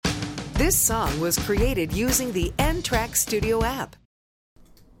This song was created using the N-Track Studio app.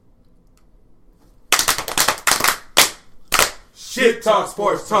 Shit Talk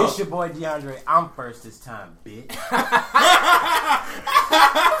Sports Talk. It's your boy DeAndre. I'm first this time, bitch.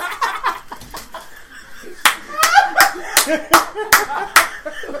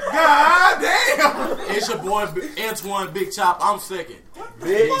 God damn. It's your boy Antoine Big Chop. I'm second.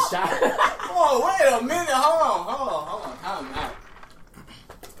 Big shot. Oh, wait a minute. Hold on. Time out.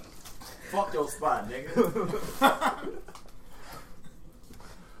 Fuck your spot, nigga.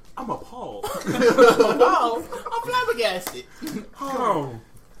 I'm appalled. Oh, I'm flabbergasted. Oh.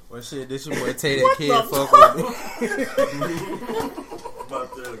 Well, shit, this your boy Tay that kid. Fuck with me.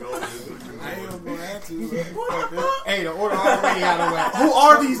 I ain't gonna have to. Hey, the order already out of whack. Who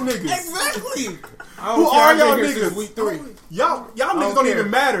are these niggas? Exactly. Who are y'all niggas? Since week 3. Y'all niggas don't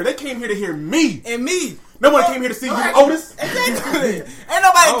even matter. They came here to hear me. And me. Nobody came here to see you, Otis. Exactly. Ain't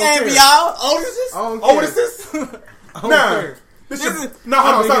nobody came for y'all. Otis's. Nah.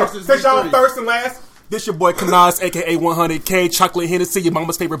 Hold on. Since y'all first and last, this your boy Kanaz, a.k.a. 100K, Chocolate Hennessy, your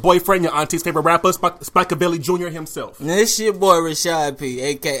mama's favorite boyfriend, your auntie's favorite rapper, Spikeabilly Jr. himself. This your boy Rashad P,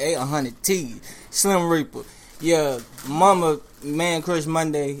 a.k.a. 100T, Slim Reaper. Your mama, Man Crush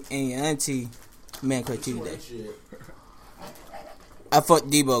Monday, and your auntie, Man Crush Tuesday. I fucked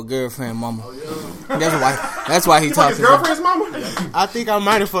Debo girlfriend mama. Oh, yeah. That's why he you talks to his girlfriend's mama? I think I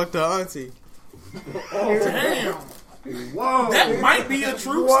might have fucked her auntie. Oh, damn. Whoa. That might be a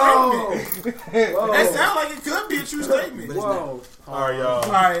true statement. That sounds like it could be a true statement. Whoa. All right, y'all. All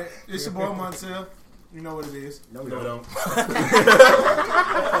right, it's your boy Montel. You know what it is. No, we don't.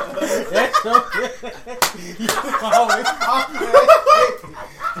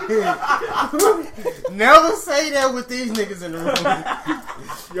 Never say that with these niggas in the room.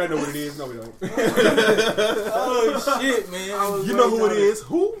 You gotta know what it is. No, we don't. Oh, shit, man. You know who it is.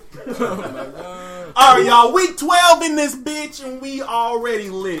 Who? All right, y'all. Week 12 in this bitch, and we already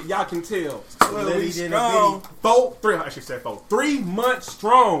lit. Y'all can tell. We strong. 3 months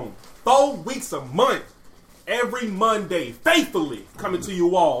strong. 4 weeks a month. Every Monday, faithfully coming to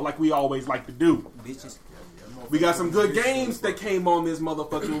you all like we always like to do. Bitches. We got some good games that came on this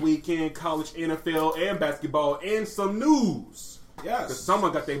motherfucking weekend. College, NFL, and basketball, and some news. Yes. Because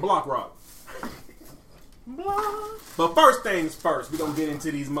someone got their block rocked. But first things first, we're going to get into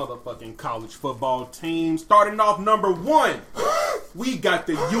these motherfucking college football teams. Starting off number 1, we got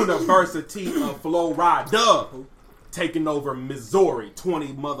the University of Florida taking over Missouri,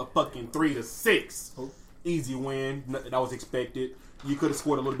 3-6. Easy win. That was expected. You could have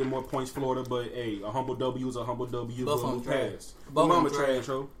scored a little bit more points, Florida, but hey, a humble W is a humble W. Both We'll of them pass. Both Mama of them trash,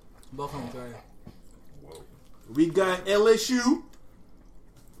 ho. Both of them trash. We got LSU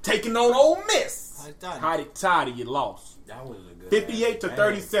taking on Ole Miss. Hotty, you lost. That was a good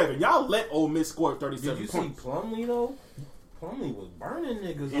 58-37. Y'all let Ole Miss score 37 Did you points. see Plumlee, though? Plumlee was burning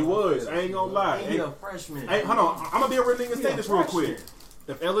niggas. He was. I ain't gonna lie. He a freshman. Hey, hold on. I'm gonna be a real nigga and say this real quick.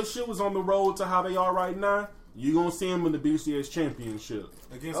 If LSU was on the road to how they are right now, you gonna see them in the BCS championship.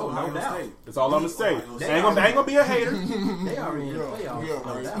 Against Oh, Ohio no doubt. State. That's all I'm gonna say. Ohio I ain't gonna be a hater. They already in the playoffs.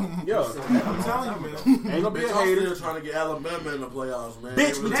 No doubt. Yeah, I'm telling you, man. ain't gonna be a I'm hater. still trying to get Alabama in the playoffs, man.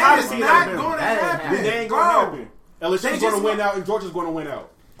 Bitch, we That tired of is seeing not Alabama. going to happen. It ain't gonna happen. LSU's They gonna just win out and Georgia's gonna win out.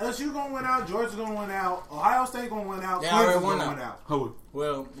 LSU going to win out. Georgia's going to win out. Ohio State going to win out. They Clemson's already going won to win out. Who?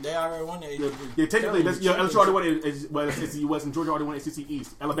 Well, they already won the Yeah, technically, LSU already won it. SEC West and Georgia already won SEC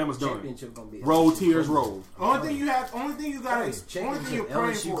East. Alabama's done. Championship gonna be Roll, tears, roll. Only thing you got, only thing you're praying for is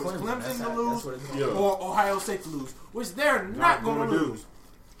Clemson to lose or Ohio State to lose, which they're not going to lose.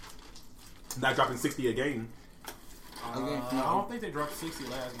 Not dropping 60 a game. I don't think they dropped 60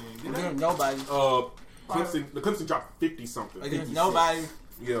 last game. Did they? Nobody. Clemson dropped 50 something. Against nobody.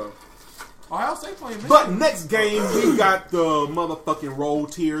 Yeah. Ohio State playing Michigan. But next game, we got the motherfucking roll,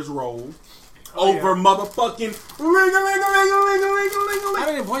 tears, roll. Over motherfucking ring-a-ling-a-ling-a-ling-a-ling-a-ling. How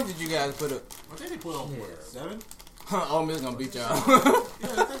many points did you guys put up? I think they put on 7? Ole Miss gonna beat y'all. Yeah, I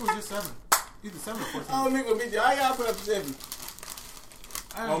think it was just 7. Either 7 or 14. Ole Miss gonna beat y'all. How y'all put up 7?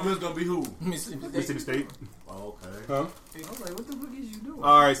 Oh, Miss gonna be who? Mississippi State. Oh, okay. Huh? I was like, what the fuck is you doing?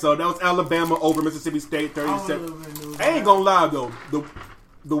 All right, so that was Alabama over Mississippi State, 37. I ain't gonna lie though,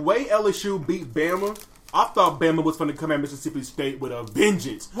 the way LSU beat Bama, I thought Bama was going to come at Mississippi State with a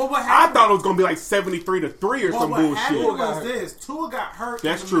vengeance. Well, what I happened? thought it was going to be like 73-3 or some what bullshit. happened was this: Tua got hurt.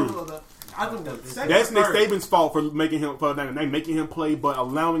 That's in the true. Middle of That's Nick Saban's fault for making him play, but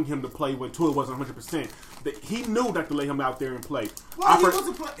allowing him to play when Tua wasn't 100%. He knew not to lay him out there and play. Well,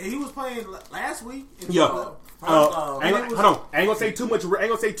 he was playing last week. Hold on. I ain't gonna say too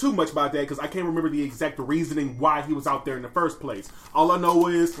much. About that because I can't remember the exact reasoning why he was out there in the first place. All I know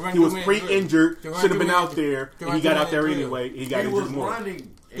is he was pre-injured, should have been out there, and he got out there anyway. He got injured more.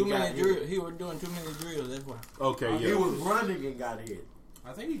 He was doing too many drills. That's why. Okay, yeah. He was running and got hit.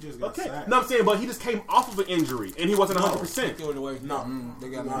 I think he just got sacked. No, I'm saying, but he just came off of an injury, and he wasn't 100%.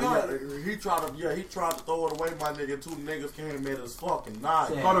 He tried to throw it away, my nigga. Two niggas came and made us fucking nod.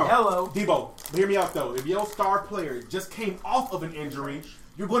 Hold on. Hello. Debo, hear me out, though. If your star player just came off of an injury,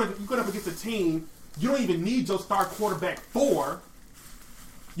 you're going up against a team you don't even need your star quarterback for.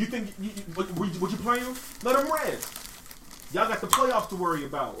 You think, would you play him? Let him rest. Y'all got the playoffs to worry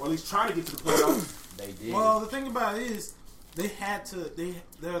about, or at least try to get to the playoffs. They did. Well, the thing about it is, they had to.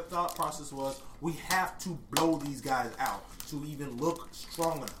 Their thought process was, we have to blow these guys out to even look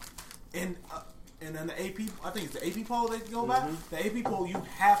strong enough. And then the AP, I think it's the AP poll they go by. The AP poll, you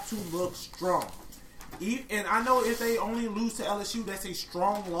have to look strong. And I know if they only lose to LSU, that's a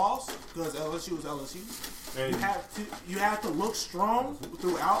strong loss because LSU is LSU. And you have to look strong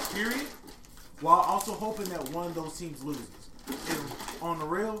throughout, period, while also hoping that one of those teams loses. And on the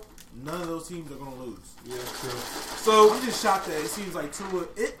real, none of those teams are going to lose. Yeah, true. So I'm just shocked that it seems like Tua.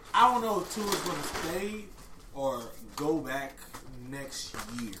 I don't know if Tua's going to stay or go back next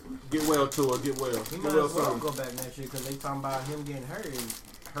year. Get well, Tua. Get well. He might as well go back next year because they talking about him getting hurt and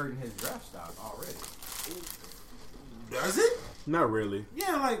hurting his draft stock already. Does it? Not really.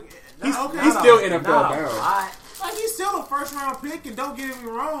 Yeah, like he's still NFL bound. Like he's still a first round pick, and don't get me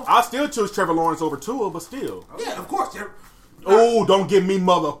wrong. I'll still choose Trevor Lawrence over Tua, but still. Yeah, of course. Oh, don't get me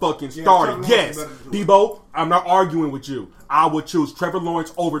motherfucking started. Yes, Debo, I'm not arguing with you. I would choose Trevor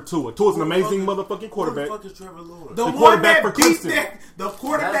Lawrence over Tua. Tua's an amazing motherfucking quarterback. Who the fuck is Trevor Lawrence? The quarterback for Clemson. The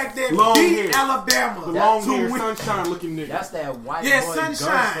quarterback that beat Alabama. The long hair, sunshine looking nigga. That's that white boy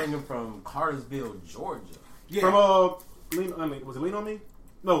gunslinger from Cartersville, Georgia. Yeah. From was it Lean on Me?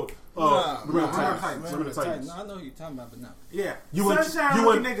 No. Remember the Titans. No, I know who you're talking about, but no. Yeah. You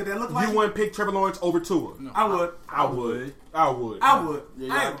nigga that look like you wouldn't pick Trevor Lawrence over Tua. No. I would.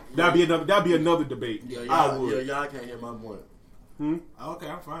 Yeah, that'd be another debate. Yeah, I would. Yeah, y'all can't hear my point. Okay,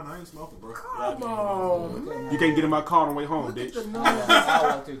 I'm fine. I ain't smoking, bro. Come on, man. You can't get in my car on the way home, bitch. I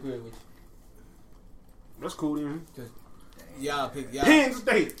walk to the crib with you. That's cool, then. Y'all pick Penn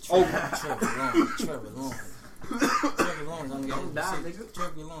State. Trevor Lawrence. Trevor Lawrence,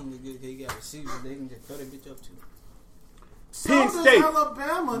 he got receivers they can just throw that bitch up to. Penn State.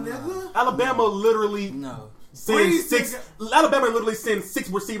 Alabama, nigga. Alabama literally sends six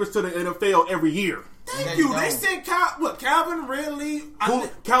receivers to the NFL every year. Thank you. They sent Calvin Ridley.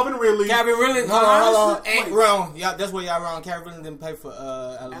 Calvin Ridley. Hold on. Ain't wrong. Yeah, that's where y'all wrong. Calvin Ridley didn't play for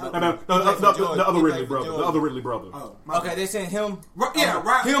Alabama. The other Ridley brother. The other Ridley brother. Oh, okay, they sent him.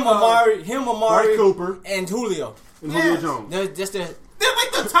 Him, Amari, Ray Cooper, and Julio. Julio Jones. They're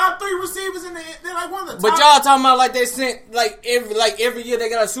like the top three receivers in the. They're like one of the top. But y'all talking about like they sent every year they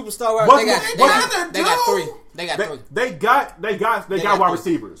got a superstar. They got three. They got wide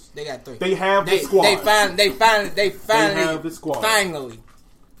receivers. They got three. They have the squad. They finally have the squad.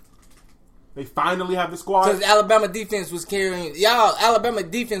 They finally have the squad. Because Alabama defense was carrying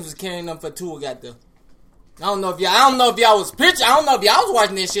them for Tua got there. I don't know if y'all was pitching. I don't know if y'all was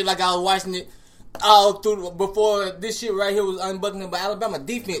watching this shit like I was watching it all through before this shit right here was unbuckling. But Alabama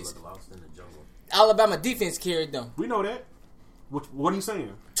defense carried them. We know that. What are you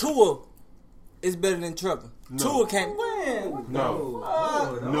saying? Tua is better than Trevor. No. Tua can't win. No.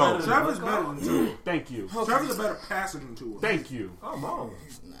 Trevor's better than Tua. Thank you. Trevor's a better passer than Tua. Thank you. Come on.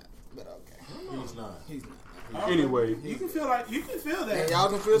 He's not. But okay. He's not. Anyway, you can feel that. And y'all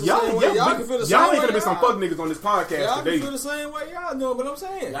can feel the same way. Y'all can feel the same way. Y'all ain't gonna be some fuck niggas on this podcast y'all today. Y'all can feel the same way y'all doing, but I'm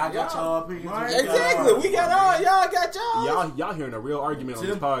saying y'all got y'all opinions. Exactly. We got all. Y'all got y'all. Y'all hearing a real argument on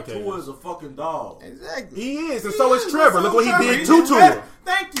this podcast. Tua is a fucking dog. Exactly. He is, and so is Trevor. Look what he did to Tua.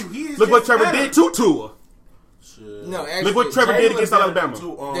 Thank you. He is. Look what Trevor did to Tua. No, actually, look what Trevor did against Alabama.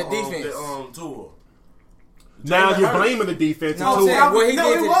 The defense. Tua. Now you're blaming the defense. No, it was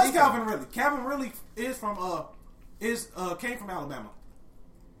Calvin Ridley. Calvin Ridley is from came from Alabama.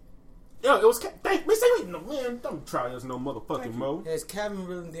 Yeah, it was. Man, don't try us no motherfucking mo. There's Calvin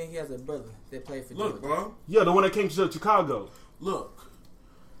Ridley, then he has a brother that played for Georgia. Look, bro. Yeah, the one that came to Chicago. Look,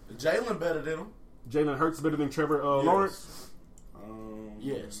 Jalen better than him. Jalen Hurts better than Trevor Lawrence.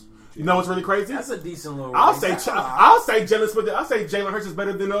 Yes. You know what's really crazy? That's a decent little. I'll race. say That's a lot. I'll say Jalen Hurts is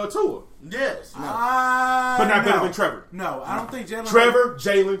better than Tua, Yes. but not better than Trevor. No, I don't think Jalen. Trevor,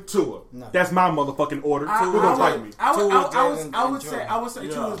 Jalen, Tua. No. That's my motherfucking order. Who's gonna fight me? I Tua, would say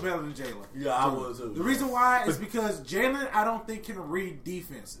Yeah. Tua is better than Jalen. Yeah, I would too. The reason why is because Jalen, I don't think can read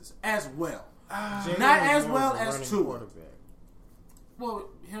defenses as well. Jalen Not is as more well of a as running Tua. quarterback. Well,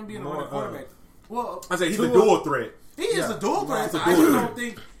 him being a More, running quarterback. Well, I say he's Tua- a dual threat. he is a dual threat. He's a I dual just threat. don't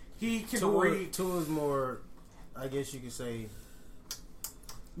think he can Tua read is more, I guess you could say.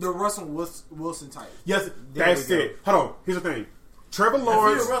 the Russell Wilson type. Yes, There that's we go. it. Hold on. Here's the thing. Trevor If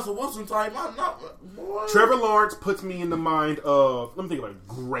Lawrence. you're Russell Wilson type, I'm not. Boy. Trevor Lawrence puts me in the mind of. Let me think of a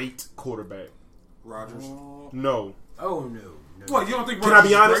great quarterback. Rogers. No. Oh no. What, you don't think Can I Rodgers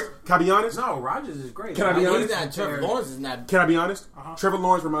be is honest? great? Can I be honest? No, Rogers is great. Can I be He's honest? not Trevor Lawrence is not. Can I be honest? Uh-huh. Trevor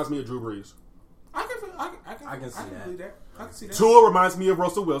Lawrence reminds me of Drew Brees. I can see that. believe that. I can see that. Tua reminds me of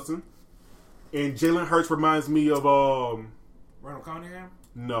Russell Wilson, and Jalen Hurts reminds me of Randall Cunningham.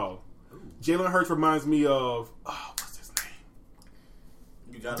 no. Jalen Hurts reminds me of what's his name?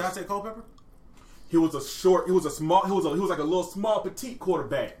 You got Dante Culpepper. He was like a little small petite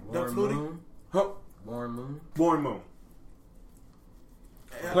quarterback. Doug Warren Flutie. Moon. Huh? Warren Moon. Warren Moon.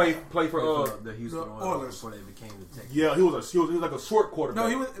 Play for The Houston the Oilers Oilers. before they became the Texans. yeah, he was like a short quarterback. No,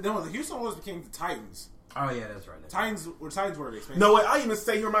 he was. No, the Houston Oilers became the Titans. Oh yeah, that's right. Titans were the expansion. No, wait, I even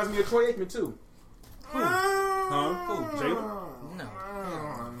say he reminds me of Troy Aikman too. Huh? Jalen? No.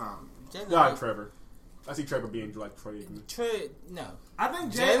 No. Jalen Nah, Hurts- Trevor. I see Trevor being like Troy Aikman. No. I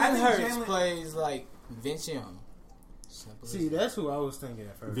think Jalen Hurts Jalen. plays like Vince Young. Simple as See, that. that's who I was thinking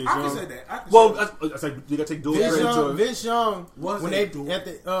at first. Vince I can Young. say that. I can Well, say that. I said you gotta take dual Vince threat Young, into Vince Young Was when they they dual? at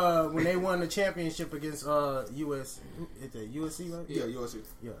the when they won the championship against US at the USC, right? Yeah, USC.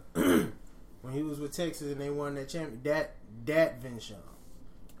 Yeah. When he was with Texas and they won that champion, that Vince Young.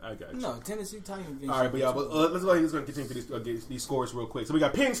 I got you. No, Tennessee Titans. Vince All right, Young but yeah, too. but let's go ahead and continue for these scores real quick. So we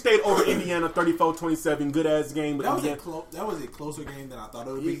got Penn State over Indiana, 34-27. Good ass game, but That was a closer game than I thought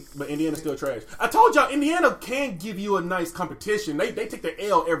it would be. But Indiana's still trash. I told y'all, Indiana can give you a nice competition. They take the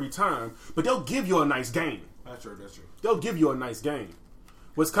L every time, but they'll give you a nice game. That's true. They'll give you a nice game.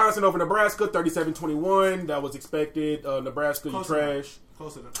 Wisconsin over Nebraska, 37-21. That was expected. Nebraska, you Close trash.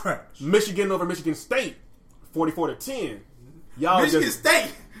 Closer than Trash. Michigan over Michigan State, 44-10. Y'all Michigan just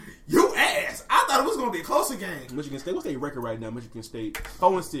State. You ass. I thought it was going to be a closer game. Michigan State. What's their record right now? Michigan State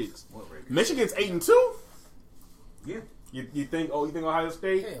 4-6. What record? Michigan's 8-2. Yeah. You think Ohio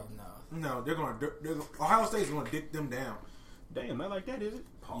State? Hell no. No, they're going to. Ohio State's going to dick them down. Damn, not like that, is it?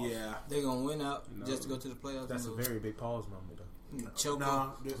 Yeah. They're gonna win out just to go to the playoffs. That's a and lose. very big pause moment, though. Choke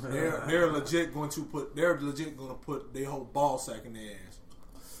No, they're legit going to put. They're legit going to put their whole ball sack in their ass.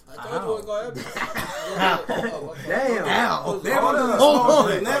 I told you what going to happen. Damn. Ow. They're going to Hold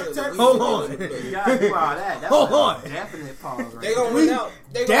on. left tackle. Hold on. You gotta do all that. That's Hold a on. definite pause right They gonna We- win out.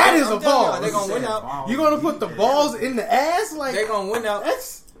 They that gonna, is I'm a telling y'all, pause. They gonna win there. out. You gonna put the balls in the ass like They gonna win out.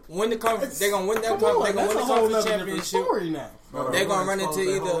 that's Win the conference. They gonna win that come conference. They on, gonna that's win a the whole conference other different championship. story now. They're gonna run into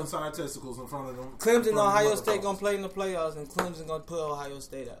Their whole either inside testicles in front of them. Clemson or Ohio State gonna play in the playoffs, and Clemson gonna put Ohio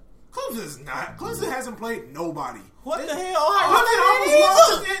State out. Clemson's not. Clemson hasn't played nobody. What the hell? Clemson almost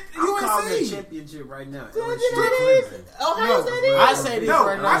lost I'm calling the to championship right now. Ohio No. State is. I say this No,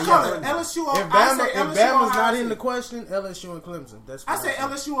 right now. I call yeah. it LSU. If I say Bama, if LSU, Bama's Ohio not in State. the question, LSU and Clemson. That's I what say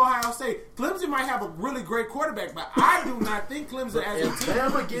LSU, Ohio State. Clemson might have a really great quarterback, but I do not think Clemson as a If team.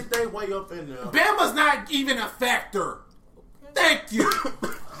 Bama get their way up in there, Bama's not even a factor. Thank you.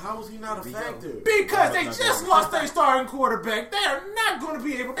 how is he not a factor? Because they just lost their starting quarterback. They are not going to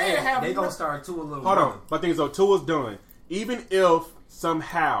be able. They have. They gonna start two a little. Hold on. My thing is, though, Tua's done. Even if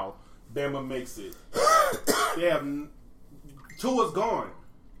somehow Bama makes it, they have Tua's gone.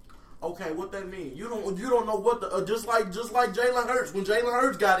 Okay, what that mean? You don't know what the just like Jalen Hurts when Jalen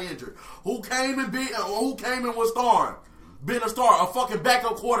Hurts got injured. Who came and was starring? Been a star, a fucking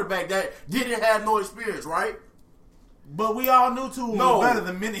backup quarterback that didn't have no experience, right? But we all knew Tua No. was better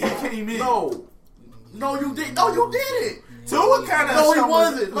the minute he came in. No, you did. No, you didn't. Tua kind of. No, he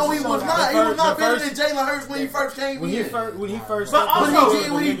wasn't. No, he was not. He was not the better first- than Jalen Hurts when he first came When in. he first But stepped also- in, But he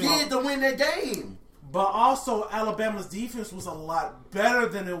did what he nigga- did to win that game. But also, Alabama's defense was a lot better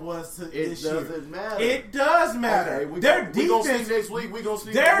than it was this year. doesn't matter. It does matter. Okay, Their we gonna see defense. next week. We gonna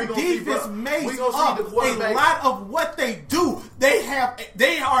see. Their we gonna see, defense bro. makes We gonna up see the a quarterback. lot of what they do. They have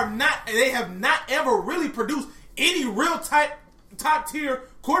not ever really produced any real top tier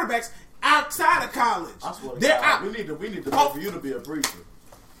quarterbacks outside of college. I swear to They're God, out. we need to vote for you to be a preacher.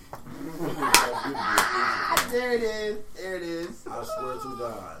 We need to vote for you to be a preacher. There it is. There it is. I swear to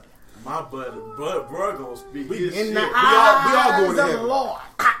God, my bro gonna speak his in shit. the all eyes going to of heaven. the Lord.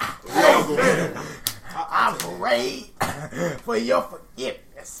 I pray for your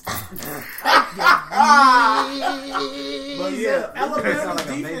forgiveness. But yeah, Alabama's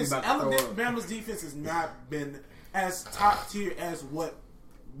defense. Alabama's defense has not been as top tier as what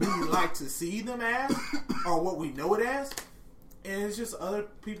we like to see them as, or what we know it as. And it's just other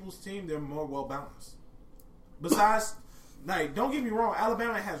people's team. They're more well balanced. Besides, like, don't get me wrong,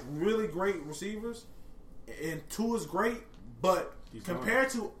 Alabama has really great receivers, and Tua's great. But compared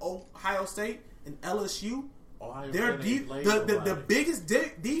to Ohio State and LSU, their the biggest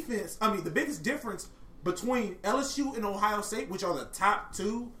defense. I mean, the biggest difference between LSU and Ohio State, which are the top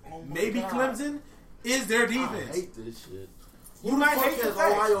two, maybe Clemson, is their defense. I hate this shit. You Who might the fuck hate the has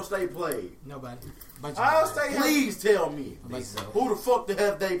facts. Ohio State played? Nobody. Ohio State, Please tell me. Who the fuck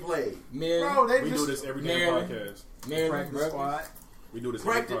have they played? bro, they We just do this every day Maryland. podcast. Maryland, bro. Squad. We do this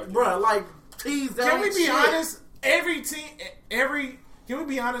every Practice, podcast. bro. Like, tease that. Can we be shit. honest? Every team, can we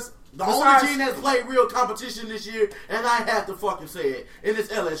be honest? The only team that's played real competition this year, and I have to fucking say it, and it's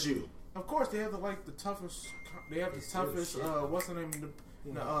LSU. Of course, they have the toughest. They have the toughest. What's the name?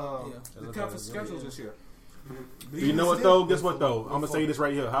 The toughest schedules this year. You know what though? Guess what though? I'm gonna say this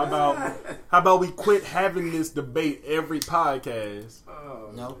right here. How about we quit having this debate every podcast,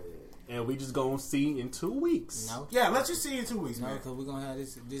 No. and we just gonna see in 2 weeks? No. Yeah, let's just see in 2 weeks, No, man. because we're going to have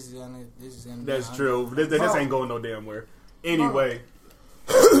this. This is gonna. That's be true. This ain't going no damn where. Anyway,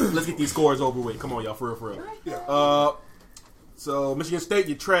 let's get these scores over with. Come on, y'all, for real. So Michigan State,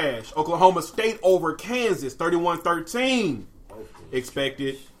 you trash. Oklahoma State over Kansas, 31-13.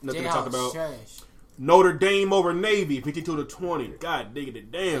 Expected. Nothing to talk about. Trash. Notre Dame over Navy, 52-20. God diggity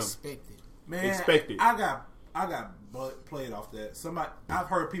damn. Expected. Man, Expected. I got played off that. I've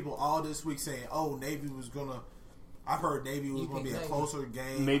heard people all this week saying, "Oh, Navy was gonna." I've heard Navy was gonna be a closer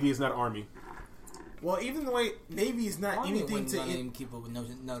game. Navy is not Army. Well, even the way Navy is not Army anything wasn't to gonna it, even keep up with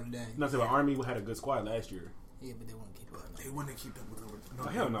Notre Dame. Nothing about Army had a good squad last year. Yeah, but they wouldn't keep up. they wouldn't keep up with Notre Oh,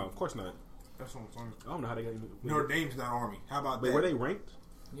 hell no, of course not. That's what I'm saying. I don't know how they got. Notre Dame's not Army. How about Wait, that? were they ranked?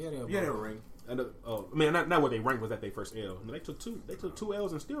 Yeah, they were. Yeah, they were ranked. I mean, not where they ranked was that their first L. I mean, they took two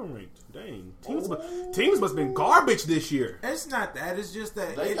L's and still ranked. Dang, teams must have been garbage this year. It's not that. It's just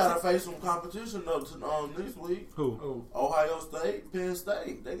that They gotta face some competition though this week. Who? Ohio State, Penn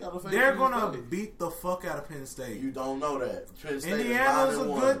State. They gotta face. they're Penn gonna State. beat the fuck out of Penn State. You don't know that. Penn State Indiana's is a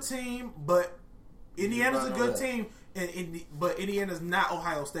 9-1. good team, but Indiana's a not good know that. team, but Indiana's not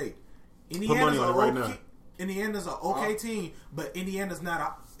Ohio State. money Indiana's on it right now. Indiana's an okay team, but Indiana is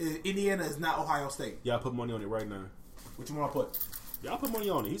not Ohio State. Y'all put money on it right now. What you want to put? Y'all put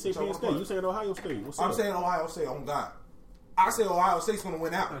money on it. He said What y'all Penn wanna State. put? You saying Ohio State. What's I'm up? saying Ohio State. On God, I say Ohio State's going to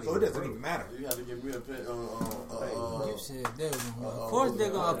win out, so it doesn't even matter. You have to give me a pin. You said they was gonna win. Of course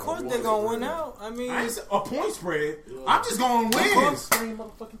they're gonna. Of course they're gonna win out. I mean, I ain't say a point spread. I'm just going wins. I'm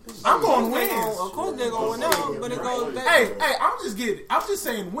going of course wins. Of course they're gonna win out, but it goes back. Hey, I'm just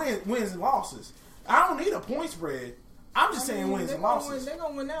saying wins and losses. I don't need a point spread. I'm just saying wins and losses. They're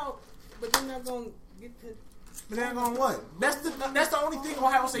gonna win out, but they're not gonna get to. But they're going to what? That's the only thing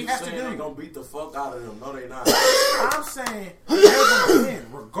Ohio State has to They're do. gonna beat the fuck out of them. No, they not. I'm saying they're going to win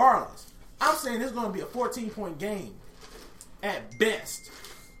regardless. I'm saying it's going to be a 14-point game at best.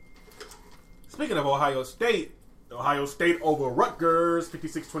 Speaking of Ohio State over Rutgers,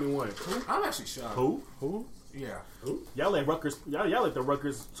 56-21. I'm actually shocked. Who? Yeah. Y'all let the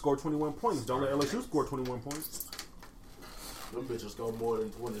Rutgers score 21 points. Don't let LSU score 21 points. Them bitches score more than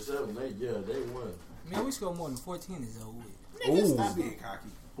 27. They win. Man, we score more than 14 is over with. Nigga, stop being cocky.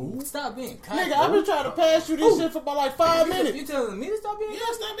 Stop being cocky. Nigga, I've been trying to pass you this shit for about like 5 minutes. You telling me to stop being Yeah,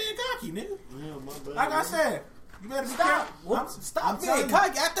 stop being cocky, nigga. Yeah, my bad. Like I said, you better be Stop! careful. Stop being telling you.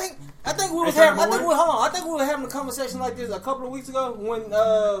 cocky. I think we was Hey, having. Trevor, Hold on. I think we were having a conversation like this a couple of weeks ago when we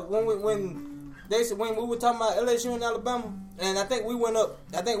were talking about LSU and Alabama, and I think we went up.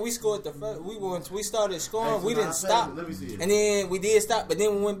 I think we scored the first. We started scoring. Hey, we didn't stop, Let me see it. and then we did stop, but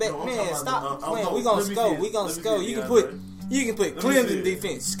then we went back. No, I'm Man, talking stop! about Man, no, we gonna let me score. see it. We gonna Let me score. see it, You can DeAndre. put Let me see Clemson it.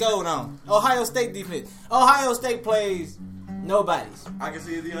 defense scored on. Ohio State defense. Ohio State plays nobody's. I can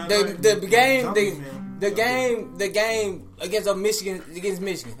see it, DeAndre. The game against Michigan.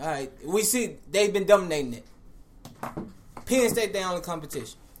 All right, we see they've been dominating it. Penn State, they only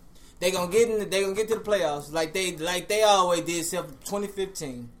competition. They gonna get to the playoffs like they always did, except for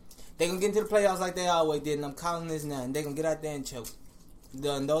 2015. They gonna get into the playoffs like they always did, and I'm calling this now. And they gonna get out there and choke.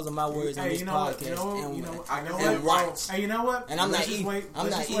 And those are my words on Hey, this you know what? podcast. You know what? And You know what? I know and what? watch. Hey, you know what? And I'm Let's not just eating. wait. I'm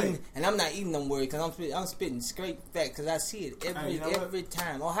Let's not just wait. eating. And I'm not eating them words because I'm spitting straight facts because I see it Hey, you know what? every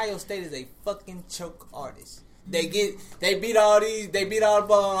time. Ohio State is a fucking choke artist. They beat all the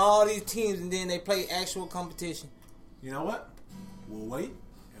ball on all these teams, and then they play actual competition. You know what? We'll wait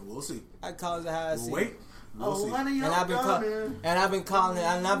And we'll see. I call it how I see We'll it. wait. We'll see. honey, And I've been calling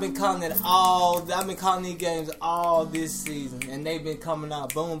these games all this season, and they've been coming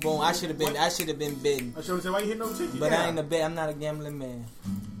out. Boom, boom. I should have been betting, I should say, why you hitting no ticket? but I ain't a bet. I'm not a gambling man.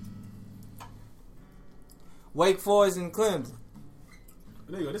 Wake Forest and Clemson.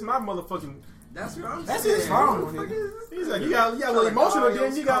 There you go. This is my motherfucking. That's what I'm That's saying. his phone. He's like, you got a little emotional.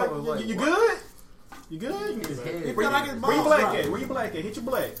 Then you got. Like, You what? good? You good? He Where feel like his you balls black dropped. at? Where you black at? Hit your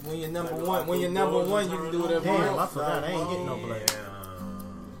black. When you're number one, you can do whatever you Damn, I want. forgot. I ain't getting no blood.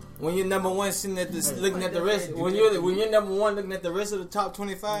 When you're number one, sitting at the looking at the rest. When you're number one, looking at the rest of the top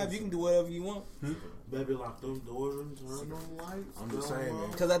 25, you can do whatever you want. Baby, lock them doors and turn on lights. I'm just saying,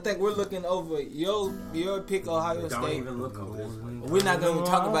 man. Because I think we're looking over your pick, Ohio Don't State. even look over this one. We're not going to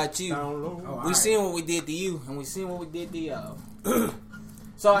talk about you. Oh, We seen what we did to you, and we seen what we did to y'all.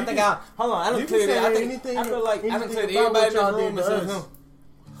 So I think hold on. I you don't can clear it. say I think anything- I feel like I don't anything clear about everybody in what the y'all room did to except us. him.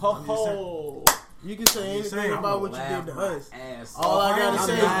 Ho ho. You can say anything saying, about I'm what you did to us. Ass. All I gotta I'm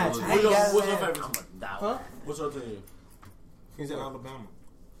say not. is What's your favorite team? Huh? What's your team? He's in Alabama.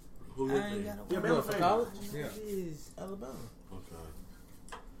 Who I your ain't team? got Yeah, no Bama what, for fan. college. Yeah. It is Alabama.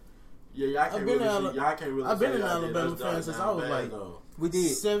 Okay. Yeah, y'all can't I've been really. in Y'all can't really. I've been say an y'all did Alabama us fan since down I was bad, like though. We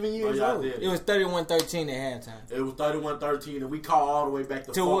did. 7 years y'all old. did. It was 31-13 at halftime. It was 31-13, and we called all the way back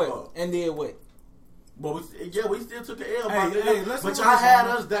to To fuck what? up. And did what? But we still took an L. Hey, my nigga. hey, let's but look y'all at this had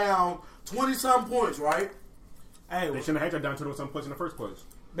one. us down 20-something points, right? Hey, They shouldn't have had you down to some place in the first place.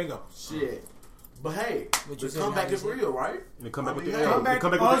 bingo. Shit. But hey, What you the said, comeback how is you said? real, right? And they come back with the I mean, L. Comeback. They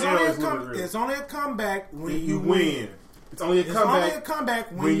come back Oh, with the L. it's only a comeback when You win. It's only a It's only a comeback comeback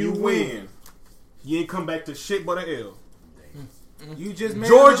when you win. You ain't come back to shit but an L. You just made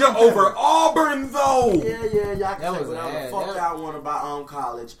Georgia a comeback. over Auburn though. Yeah, y'all That can say was whatever the bad. fuck That- y'all want about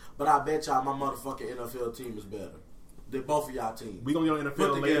college, but I bet y'all my motherfucking NFL team is better than both of y'all teams. We gonna get on NFL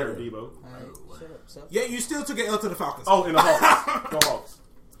Put later, together. Debo. Alright, shut up, son. Yeah, you still took an L to the Falcons. Oh, and the Hawks. Go Hawks.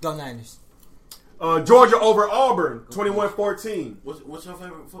 Go Niners. Georgia over Auburn, 21-14. What's your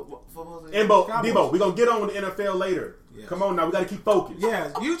favorite football team? Embo, Cowboys. Debo, we gonna get on the NFL later. Yes. Come on now, we gotta keep focused.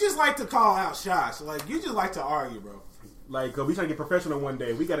 Yeah, you just like to call out shots. Like, you just like to argue, bro. Like we trying to get professional one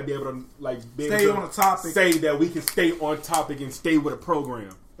day. We gotta be able to be Stay able to on the topic. Say that we can stay on topic and stay with a program.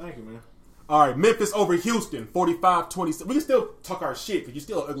 Thank you, man. All right, Memphis over Houston, 45-27. We can still talk our shit because you're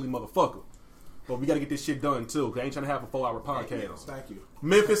still an ugly motherfucker. But we got to get this shit done, too, because I ain't trying to have a 4-hour podcast. Thank you.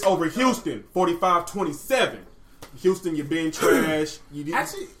 Memphis over Houston, 45-27. Houston, you're being trash.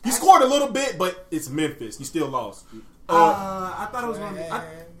 Actually- you scored a little bit, but it's Memphis. You still lost. I thought it was going to be...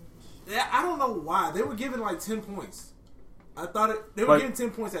 I don't know why. They were giving like 10 points. I thought they were Like- getting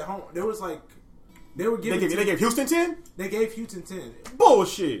 10 points at home. There was like... They were They giving... gave, they gave Houston 10? They gave Houston 10.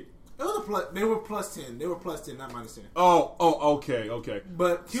 Bullshit. It was a plus, they were plus 10. They were plus 10, not minus 10. Oh, okay.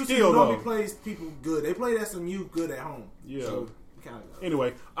 But Houston Still, normally though. plays people good. They played SMU good at home. Yeah. So, kind of...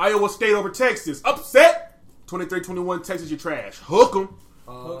 Anyway, Iowa State over Texas. Upset. 23-21 Texas, you're trash. Hook 'em.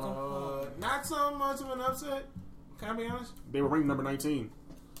 Not so much of an upset. Can I be honest? They were ranked number 19.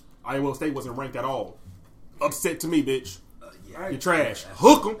 Iowa State wasn't ranked at all. Upset to me, bitch. You're trash.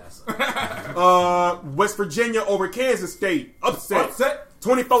 Hook 'em. West Virginia over Kansas State. Upset. Upset.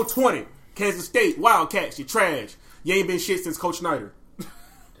 24-20. Kansas State. Wildcats. You're trash. You ain't been shit since Coach Snyder.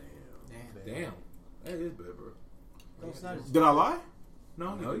 Damn. That is bad, bro. Did I lie?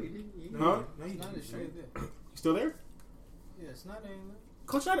 No, No, you you didn't. didn't. Huh? No, you Not didn't. straight there. You still there? Yeah, it's not ain't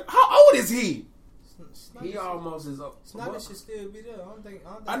Coach Snyder? How old is he? He almost is up. Snyder should still be there. I don't think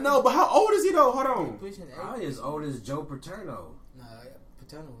I know, but how old is he though? Hold on. pushing Probably as old as Joe Paterno. Nah,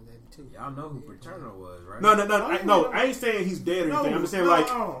 Paterno was there too. Y'all know who Paterno was, right? No. I ain't saying he's dead or anything. I'm just saying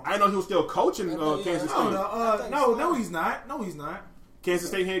No. I know he was still coaching Kansas State. No, he's not. No, he's not. Kansas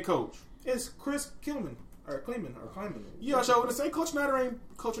State head coach. It's Chris Kleeman. Yeah, I sure would say Coach Snyder ain't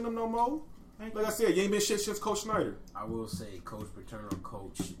coaching them no more. Like I said, you ain't been shit since Coach Snyder. I will say Coach Paterno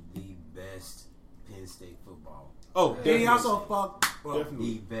coached the best Penn State football. Oh, And definitely. he also fucked. Well,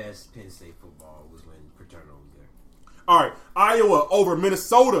 Definitely. The best Penn State football was when Paterno was there. All right, Iowa over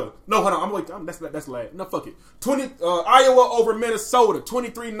Minnesota. No, hold on. That's last. No, fuck it. Iowa over Minnesota.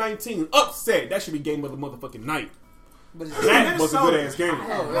 23-19. Upset. That should be game of the motherfucking night. But it's That was a good ass game.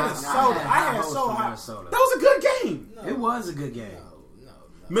 Minnesota. I had so high. Minnesota. That was a good game. It was a good game. no.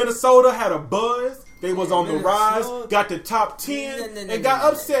 Minnesota had a buzz. They was on the Minnesota- rise. Got the top 10 and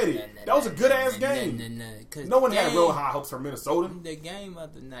got upsetted. That was a good ass game. No one had real high hopes for Minnesota. The game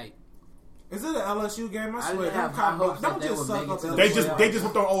of the night Is it an LSU game? I I swear. didn't have high hopes that Don't they just would suck make it up to the LSU. They just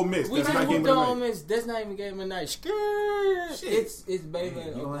whooped on Ole Miss. We That's just not game moved of the on, night. Miss. That's not even game of the night. Skirt. Shit. It's Baylor.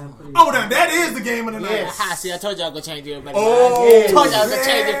 and You go ahead and put it Oh, then that is the game of the night. Yeah, ha, see, I told y'all I was gonna change everybody. Oh, I told y'all I was gonna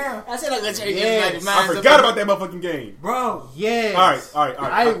change it. yeah. I said I was gonna change Yes. everybody's I mind. forgot about that motherfucking game. Bro. Yes. All right.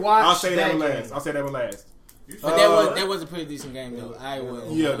 I watched I'll say that one that last. game. I'll say that one last. But that was a pretty decent game though.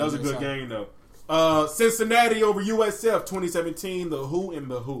 Yeah, that was a good game though. Cincinnati over USF 2017. The Who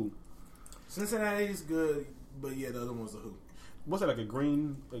and the Who. Cincinnati's good, but yeah, the other one's the Who. What's that like a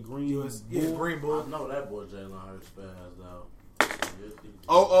green? Yeah, Green I Bull. know that boy Jalen Hurts fast though.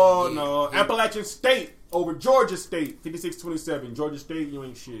 No. Appalachian State over Georgia State 56-27. Georgia State, you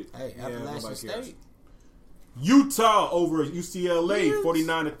ain't shit. Hey, Appalachian nobody cares. State. Utah over UCLA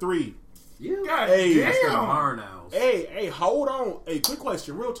 49-3. God Hey, damn. That's the barn owls. Hey, hold on. Hey, quick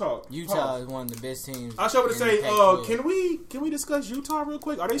question, real talk. Utah Pause. is one of the best teams. I was about to in say, the Pac-12. can we discuss Utah real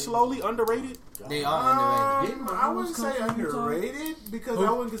quick? Are they slowly underrated? They are underrated. I wouldn't say underrated because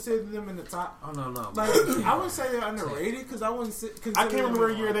I wouldn't consider them in the top. Oh no. Like I wouldn't say they're underrated because I wouldn't consider. I can't remember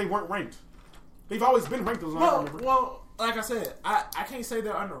a year they weren't ranked. They've always been ranked as long as I remember. Well, like I said, I can't say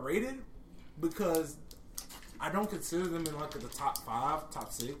they're underrated because I don't consider them in like the top 5,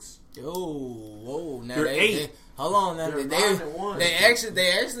 top 6. Whoa, now They're they, 8. they hold on now. They're They 9-1.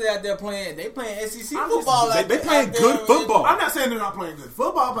 actually out there playing. They playing SEC I'm football. just- out they there- playing out there good in- football. I'm not saying they're not playing good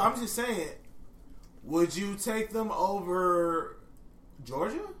football, but I'm just saying, would you take them over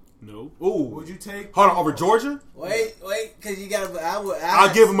Georgia? No. Ooh. Would you take? Hold on, over Georgia? Wait, because you gotta.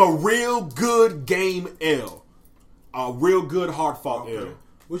 I'll give them a real good game L. A real good hard fought L.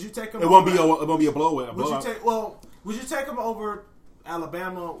 Would you take them? It won't be a blowout. Would you take? Well, would you take them over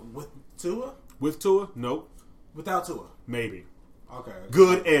Alabama with Tua? With Tua? Nope. Without Tua? Maybe. Okay.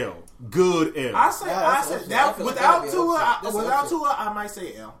 Good L. Good L. I say that's that upset. I feel like without that'd be Tua. upset. That's Without upset. Tua, I might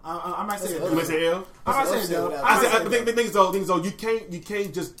say L. I might say You L. might say L? I might That's say L. upset I I might said, say the things though, you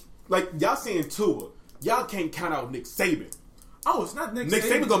can't just like y'all saying Tua. Y'all can't count out Nick Saban. Oh, it's not Nick Nick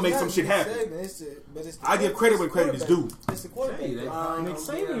Saban gonna make some shit happen. I give credit when credit is due. It's the quarterback. Hey, they probably Nick gonna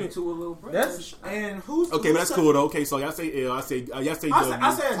Saban- get into a little break. That's And who's Okay, but that's cool though. Okay, so y'all say L. I say I W. said Dub.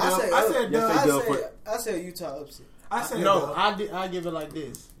 I said Yes, Dub. they do. I said Utah upset. I said no. Dub. I give it like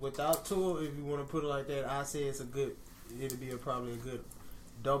this. Without Tua, if you want to put it like that, I say it's a good. It'll be probably a good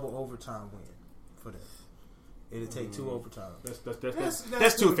double overtime win for them. It'll take 2 overtime. That's too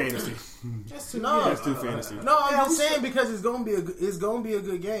fantasy. That's too No. That's too fantasy. No, I'm Yeah, just we saying because it's gonna be a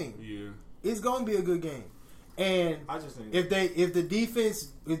good game. Yeah. It's gonna be a good game, and I just think if the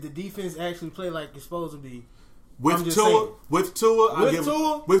defense actually play like it's supposed to be, I'm With just Tua, saying. with Tua, I With give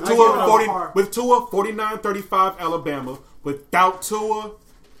Tua, with I Tua, give it a 40, hard. with Tua 49-35 Alabama. Without Tua,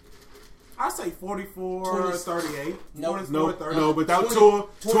 I say 44-38. No, 44-30. no, without 20, Tua,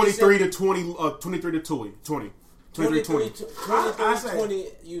 23 to 27. 20, 23 to 20, 23 to 20. 20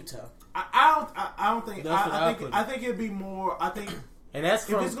 Utah. I don't think. That's what I I think it'd be more. I think and that's If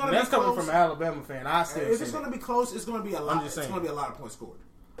from it's gonna that's be coming close- from an Alabama fan. I still if say it's that. going to be close, it's going to be a lot. just It's saying. going to be a lot of points scored.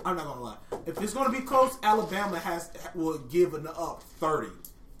 I'm not going to lie. If it's going to be close, Alabama will give an up 30,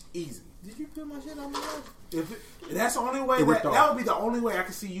 easy. Did you put my shit on my nose? That's the only way It worked that off. would be the only way I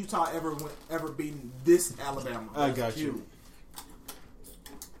can see Utah ever beating this Alabama. I got you.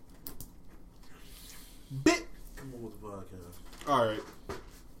 Bit. Come on with the podcast. All right.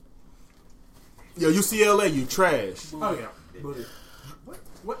 Yo, UCLA, you trash. Oh yeah. But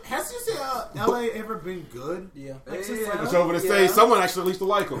what has LA ever been good? Yeah. Like, since, Yeah. I was over to say someone actually used to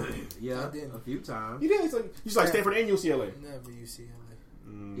like him. Yeah, I didn't. a few times. You did. He's like Stanford and UCLA. Never UCLA.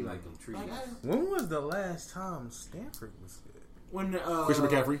 He like them trees. When was the last time Stanford was good? when Christian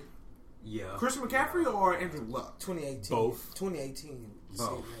McCaffrey. Yeah. Christian McCaffrey or Andrew Luck? 2018. Both. 2018.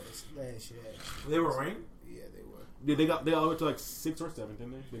 Both. Last year. They were ranked. Yeah, they were. Yeah, they all went to like 6 or 7,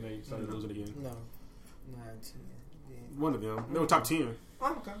 didn't they? Then they started losing again. No. 19. Yeah. One of them. They were top 10.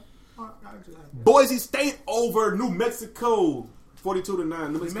 Oh, okay. I actually like that. Boise State over New Mexico,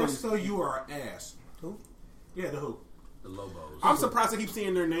 42-9. New Mexico, you are ass. Who? Yeah, the who? The Lobos. I'm surprised I keep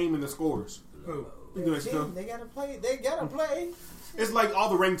seeing their name in the scores. Who? New Mexico. They gotta play. They gotta play. It's like all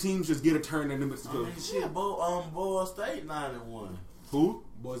the ranked teams just get a turn in New I Mexico. mean, shit, Boyle State 9-1. Who?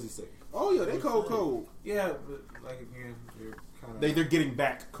 Boise State. Oh yeah, they cold. Yeah, but like again, they're kind of. They're getting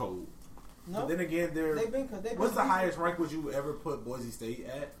back cold. No. But then again, they're. They've been. What's the highest rank would you ever put Boise State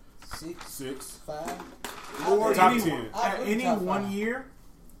at? 6, 6. 5. Or At top any, 10. I At put any top 1 5. year?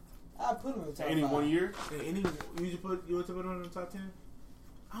 I put them in the top Any 5. 1 year? At any, you would put them in the top 10?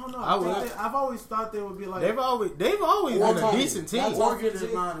 I don't know. I I've always thought they would be like. They've always been a decent team. Oregon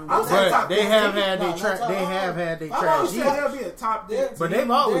is not. I'm saying top But they 10 have team. had No, they not trash. top They five. have had they I've always trash said years. they'll be a top 10 But team.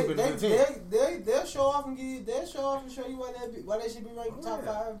 they've always been a good team. They'll show off and give you. They'll show off and show you why they should be ranked top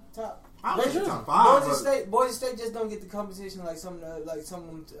five. Top. I But don't think top 5. Boise State just don't get the competition like some of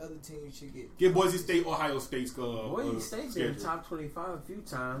them other teams should get. Get Boise State, Ohio State's Boise State's been top 25 a few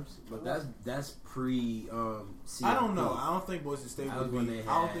times, but that's pre. I don't know. I don't think Boise State That would was when be. they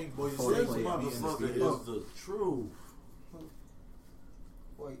I don't had think Boise before State they would played be in Motherfucker this. is the truth.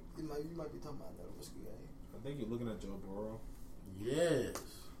 Wait, you might be talking about another whiskey game. I think you're looking at Joe Burrow. Yes.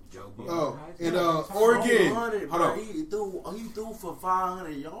 Joe Oh, and Oregon. Oregon. Hold on. He threw for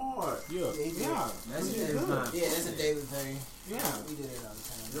 500 yards. Yeah. Yeah, That's he's it's good. not. Yeah, that's a daily thing. Yeah, We did it all the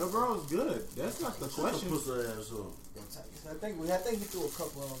time. Joe Burrow's good. That's not the Shut the question. pussy ass up. I think he threw a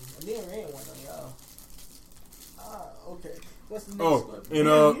couple of them, and then ran one on y'all. Okay. What's the next Oh, one? and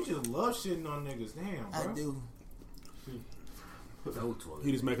Man, you just love shitting on niggas. Damn, bro. I do. No toilet.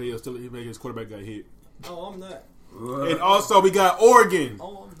 He just making his quarterback got hit. Oh, I'm not. And also we got Oregon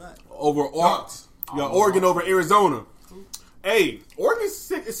Oh, I'm not. over Ox. We got Oregon over Arizona. Hey, Oregon's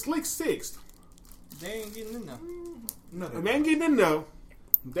sick. It's slick sixth. They ain't getting in there. And they ain't getting in there.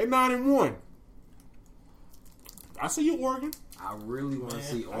 They 9-1. I see you, Oregon. I really want to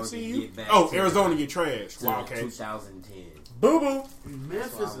see I Oregon see you. get back. Oh, to Arizona get trashed. to Wildcats. 2010. Boo boo.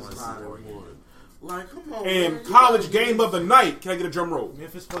 Memphis That's why I is wanna not see Oregon. important. Like, come on. And man. college game of the night. Can I get a drum roll?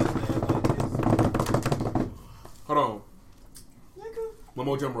 Memphis plays in the Hold on. One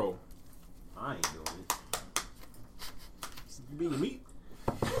more drum roll. I ain't doing it. You beating me?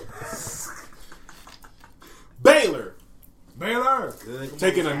 Baylor Baylor.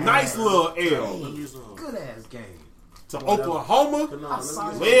 taking a nice little Let L me some. Good ass game. to Oklahoma, Good night,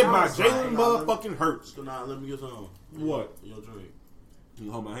 let me get led some. by Good Jalen night, motherfucking Hurts. Good night, let me get some. What? Your drink.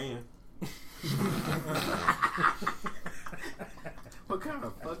 You hold my hand. What kind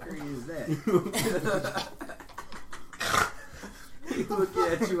of fuckery is that? He looking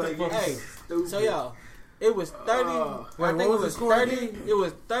at you like Hey, stupid. so y'all, it was 30. I what think it was was the score 30. again? It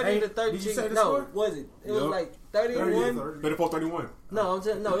was 30 Hey, to 13. did you say the no, score? was it? It was Yup. like 31. 34-31. No, I'm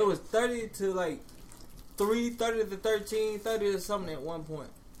saying no. It was 30 to like 30 to 13, 30 to something at one point.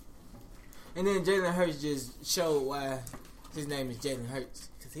 And then Jalen Hurts just showed why his name is Jalen Hurts,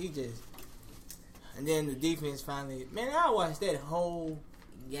 because he just. And then the defense finally. Man, I watched that whole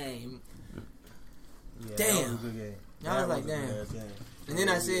game. Yeah, Damn. that was a good game. I was like, a good damn. ass game. And then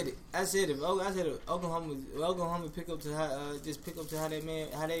I said if Oklahoma pick up to how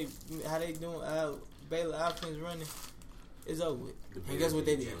they doing Baylor offense running, it's over with. And guess what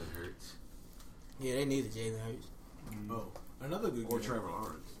they did? Jalen Hurts. Yeah, they needed Jalen Hurts. Oh, another good Or game. Trevor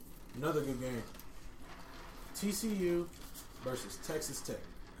Lawrence. Another good game. TCU versus Texas Tech.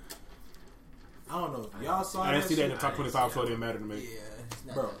 I don't know if y'all saw I didn't see that in shit. the top 25, so it didn't matter to Yeah, me. it's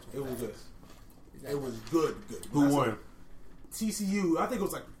not Bro, top it was 25. good. It's not It was good. Who That's won? TCU, I think it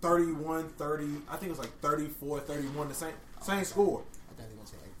was like 31-30. I think it was like 34-31. The same score. I thought they were gonna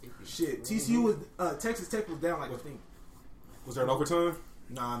say like 50. Shit, TCU was Texas Tech was down like I think. Was there an overtime?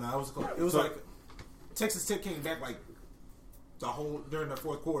 Nah, it was close. It was So- like Texas Tech came back like the whole during the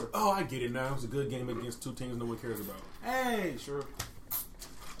fourth quarter. Oh, I get it now. It was a good game against two teams no one cares about. Hey, sure.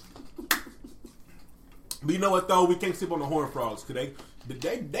 But you know what though? We can't sleep on the Horned Frogs because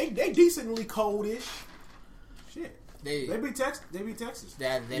they decently cold-ish. Shit. They They beat Texas. They beat Texas.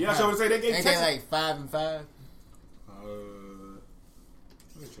 Yeah, so I would say they gave ain't Texas. they like 5-5?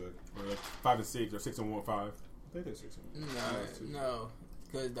 Let me check. 5-6 or 6-1-5. I think they're 6-1. No.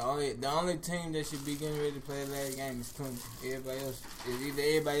 Because the only team that should be getting ready to play the last game is Clemson. Everybody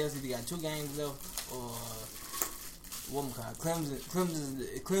else either got 2 games left or what am I calling Clemson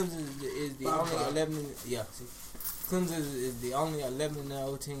is the only 11. Yeah, see, Clemson is the only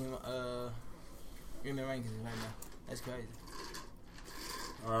 11-0 team in the rankings right now. That's crazy.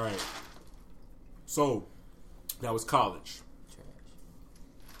 All right. So that was college. Trash.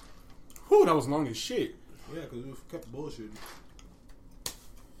 Whew, that was long as shit. Yeah, because we kept bullshitting.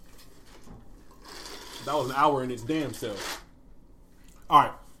 That was an hour in its damn self. All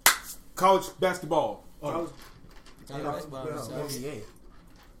right. College basketball. College, College basketball is so- NBA.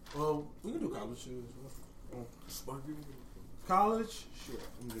 well, we can do college shit as well. College? Sure.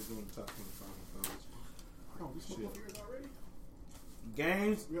 I'm just doing the top 25 in college.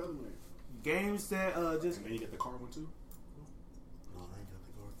 Games that just. And then you get the car one too. No, I ain't got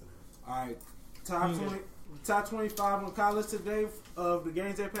the guard for that. All right. Top 25 on college today of the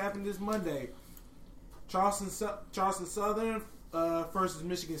games that happened this Monday. Charleston Southern versus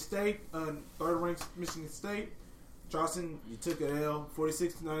Michigan State, third ranked Michigan State. Charleston, you took an L,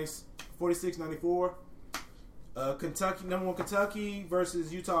 46-94. Kentucky, number 1 Kentucky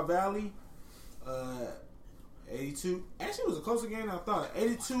versus Utah Valley. 82. Actually, it was a closer game than I thought.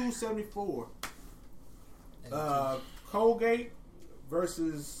 82-74. Colgate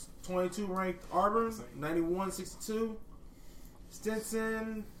versus 22 ranked Auburn. 91-62.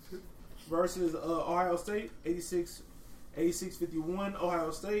 Stinson versus Ohio State. 86-51.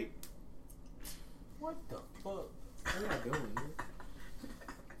 Ohio State. What the fuck? What are y'all doing, man?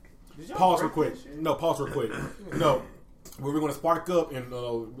 Did y'all Pause real break quick. that shit? No, pause real quick. No, we're going to spark up, and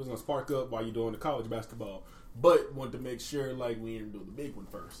we're going to spark up while you're doing the college basketball. But wanted to make sure like we didn't do the big one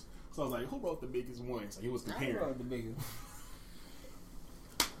first. So I was like, who wrote the biggest one? So he was I comparing. wrote the biggest one.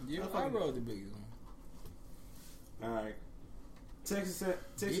 Yeah, I wrote the biggest one. All right. Texas at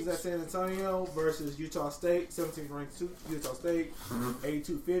San Antonio versus Utah State. 17th ranked Utah State.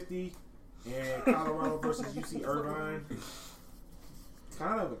 82-50. And Colorado versus UC Irvine.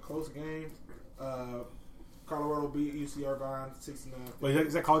 Kind of a close game. Colorado beat UC Irvine 69. Wait,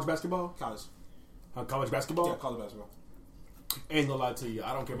 is that college basketball? College. College basketball? Yeah, college basketball. Ain't gonna lie to you,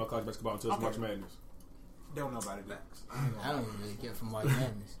 I don't care about college basketball until it's March Madness. Don't know about it. I don't even really care for March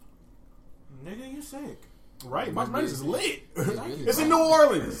Madness. Nigga, you sick. Right, March Madness is lit. really It's in bad. New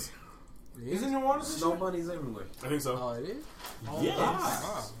Orleans. Is it New Orleans? Snow bunnies everywhere. I think so. Oh, it is? Yes.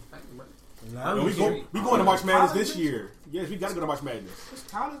 Wow. No, we going to March Madness this year. Yes, we got to go to March Madness. It's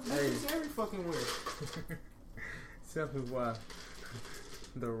college bitches every fucking where. Tell me why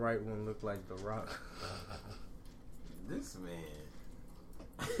the right one looked like The Rock. This man.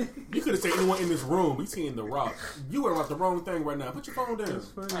 You could have said anyone in this room. We seeing The Rock. You worry about the wrong thing right now. Put your phone down. I'll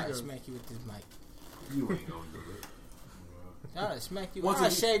smack you with this mic. You ain't gonna do it. I'll smack you. Once I'll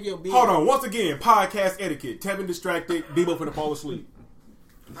again- shave your beard. Hold on. Once again, podcast etiquette. Tevin distracted. Debo finna fall asleep.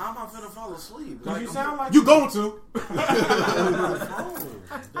 Now I'm not finna fall asleep. Cause you sound like You going to?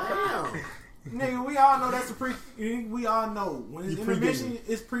 Damn. nigga. We all know that's a we all know when it's You intermission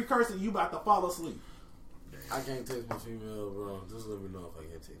is precursor. You about to fall asleep. I can't text my female, bro. Just let me know if I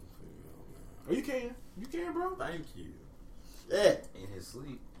can't text my female, man. Oh, you can. You can, bro. Thank you. Yeah. In his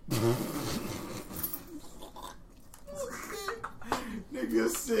sleep. Nigga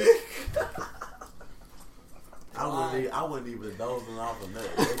sick. I wasn't even dozing off of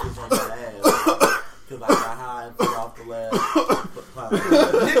that. They just on the ass. Because I got high and fell off the last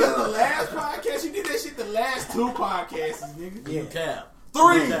podcast. Nigga, the last podcast you did that shit. The last 2 podcasts, nigga. You cap.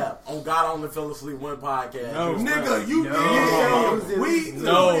 3. You cap. On God, I only fell asleep one podcast. No. Nigga, you did. We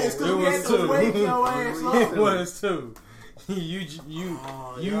No, it's 'cause it we was had to 2. wake your ass It up. was 2. You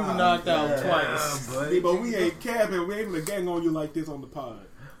knocked out twice. Debo, we ain't capping. We ain't gonna gang on you like this on the pod.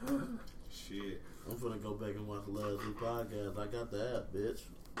 Shit. I'm finna go back and watch the last 2 podcasts. I got the app, bitch.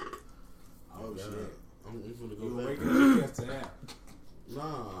 Oh shit. I'm finna go You back. waking up to that.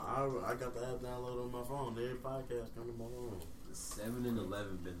 Nah, I got the app downloaded on my phone. Every podcast come to my phone. 7 and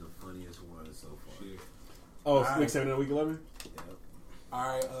 11 been the funniest one so far. Shit. Oh, All week 7 and week 11?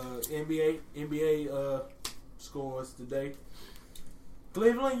 Alright, NBA scores today.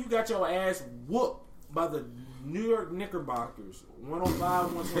 Cleveland, you got your ass whooped by the New York Knickerbockers.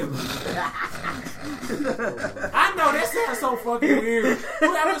 105-120. I know that sounds so fucking weird.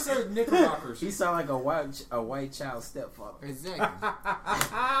 Whoever says Knickerbockers? He sound like a white child stepfather. Exactly.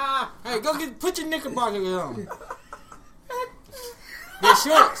 Hey, go put your knickerbockers on. They're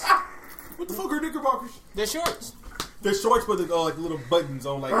shorts. What the fuck are Knickerbockers? They're shorts. They're shorts with like little buttons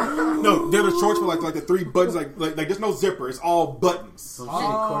on, like no, they're the shorts with like the 3 buttons, like there's no zipper. It's all buttons. Some shit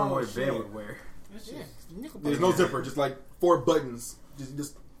corduroy shit. bed would wear. Yeah, knickerbockers. There's no zipper, just like 4 buttons.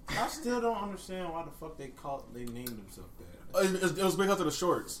 Just I still don't understand why the fuck they named themselves that. it was based off of the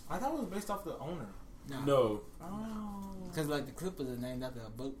shorts. I thought it was based off the owner. No, Oh. Because like the Clippers are named after a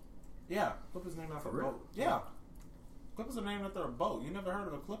boat. Yeah, Clippers named after a real? boat. Yeah. Clippers are named after a boat. You never heard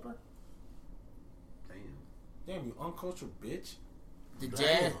of a Clipper? Damn. Damn, you uncultured bitch. The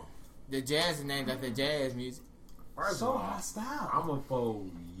Jazz is named after jazz music. So hostile. I'm gonna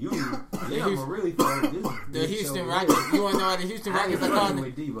fold you. Yeah, I'm gonna really fold this. The bitch Houston over Rockets. here. You want to know why the Houston I ain't Rockets are fucking called?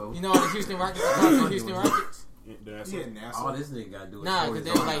 with Debo. You know why the Houston Rockets are called the Houston Rockets? that's Yeah, NASA. All this nigga gotta do is Nah, throw because his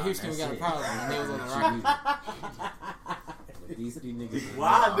they was arm like out. Houston, we got a That's problem, it. and they was on the Rockets. But these 3 niggas.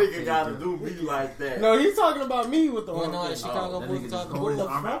 Why a nigga can't gotta do me like that? No, he's talking about me with the You want to know why the arm. Chicago that Bulls nigga talk just the hold his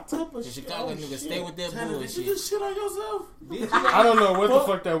Bulls? arm out. The Chicago niggas stay with their Tanner, did you bullshit. just shit on yourself? I don't know what the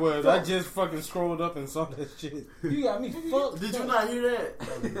fuck that was. I just fucking scrolled up and saw that shit. You got me fucked. Did you not hear that?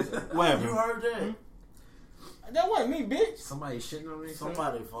 what You happened? heard that? That wasn't me, bitch. Somebody shitting on me.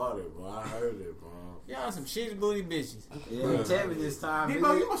 Somebody farted, bro. I heard it, bro. Y'all some shitty booty bitches. Yeah, tell me this time.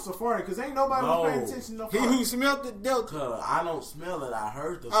 Debo, you must have farted because ain't nobody was paying attention to no He fart. who smelled the dope. Cause I don't smell it. I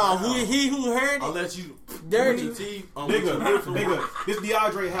heard the Oh, sound. he who heard it. Unless you Dirty. with your teeth, Bigger. This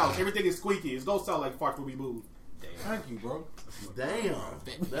DeAndre house. Everything is squeaky. It's gonna sound like fart will be moved. Thank you, bro. Damn,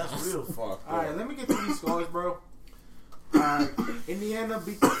 that's real fucked up. All right, let me get to these scores, bro. Indiana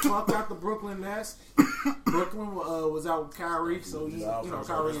beat the fuck out the Brooklyn Nets. Brooklyn was out with Kyrie, so you know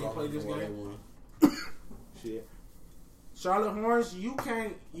Kyrie ain't played this game. Shit. Charlotte Hornets, you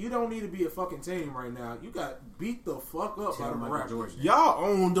don't need to be a fucking team right now. You got beat the fuck up by the Raptors. Y'all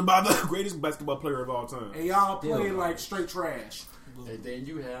owned by the greatest basketball player of all time. And y'all play like straight trash. And then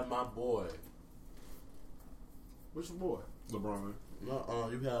you have my boy. What's your boy? LeBron.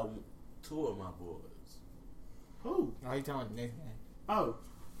 You have two of my boys. Who? Oh, he talking next game.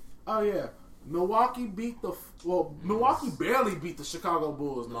 Oh yeah. Milwaukee Milwaukee barely beat the Chicago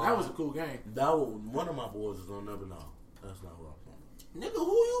Bulls. Man. That was a cool game. That was one of my boys is gonna never know. That's not what I'm talking. Nigga,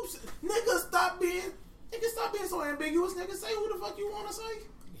 who you? Nigga, stop being so ambiguous. Nigga, say who the fuck you want to say.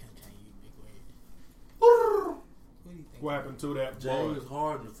 What happened to that boy? James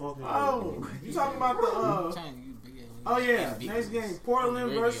Harden fucking. Oh, you talking about the? Oh yeah, next game,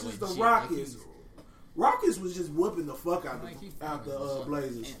 Portland versus the Rockets. Rockets was just whooping the fuck out the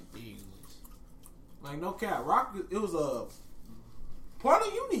Blazers. Like no cap, Rockets. It was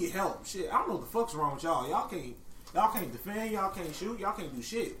Portland. You need help. Shit, I don't know what the fuck's wrong with y'all. Y'all can't defend. Y'all can't shoot. Y'all can't do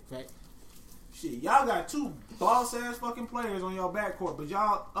shit. Right. Shit, y'all got two boss ass fucking players on y'all backcourt, but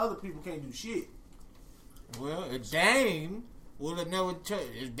y'all other people can't do shit. Well, if Dame would have never,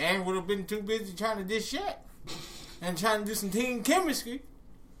 if Dame would have been too busy trying to dish shit and trying to do some team chemistry.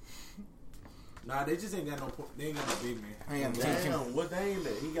 Nah, they just ain't got no. They ain't got no big man. Damn, what Dame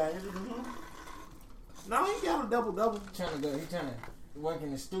at? He got injured or something? No, he got a double. He trying to work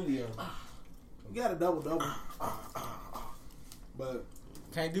in the studio. He got a double. But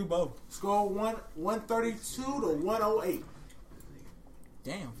Can't do both. score 132 to 108.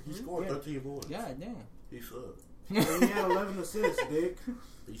 Damn. He scored 13 points. God damn. He sucked. And he had 11 assists, dick.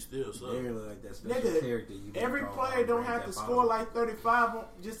 He still sucked. They look like that special Nigga, character. You every call player don't have that to bottom. score like 35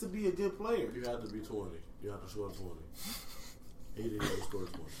 just to be a good player. You have to be 20. You have to score 20. He didn't even score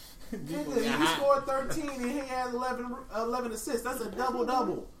 20. Nigga, he scored 13 and he had 11 assists. That's a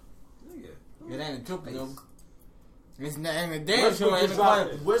double. It ain't a triple double. It's not, and the damn sure ain't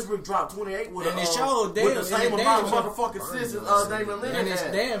a Westbrook dropped 28 with, And it showed with the same amount of damn motherfucking assists as Damian Lillard And it's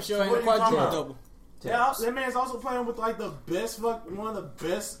had. damn sure So ain't what a you talking quadruple about? double. Yeah, that man's also playing with like the best one of the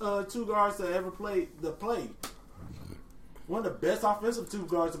best two guards to ever play. One of the best offensive two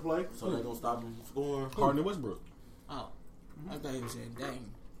guards to play. So they gonna stop him from scoring? Harden and Westbrook. Oh, I thought he was saying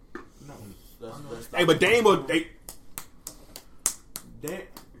Dame. That's Hey, but Dame will.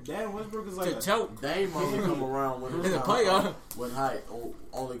 Dan Westbrook is To like choke. Dame only come around when In the playoff. When height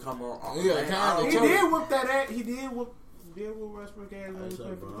only come around. Yeah, Dame- kinda he choke. did whoop that ass. He did whoop Westbrook ass when I he say,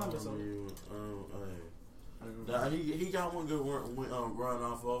 played for the bro, Thunder. I So. mean, he got one good run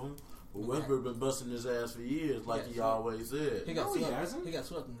off of him. But Westbrook been busting his ass for years, like he always said. He got No, he swept. hasn't. He got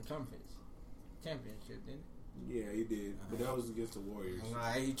swept in the championship, didn't Yeah, he did, but that was against the Warriors. he?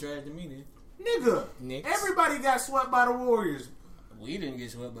 Nah, he trashed to me then. Nigga, Knicks. everybody got swept by the Warriors. We didn't get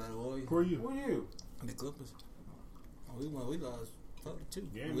swept by the Warriors. Who are you? Who are you? The Clippers. Oh, we lost probably two.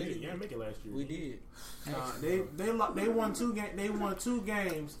 Yeah, we you didn't make it last year. We did. They won two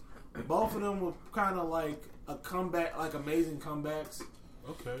games. Both of them were kind of like a comeback, like amazing comebacks.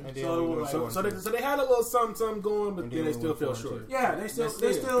 Okay. And then So, we went like- four So and they had a little something going, but And then then they we still went fell 4 and short. Yeah, they still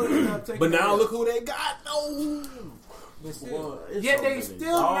still- ended up taking. But now that. look who they got. No. But still. Well, it's Yeah, so they many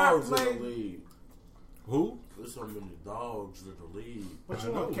still not dogs in played- the league. Who? There's so many dogs in the league. But I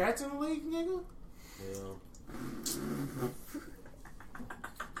you want know. cats in the league, nigga? Yeah.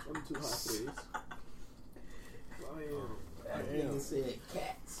 I'm too hot for this. That nigga said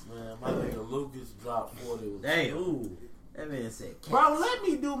cats. Man, my nigga Lucas dropped 40. with Damn. two. That man said cats. Bro, let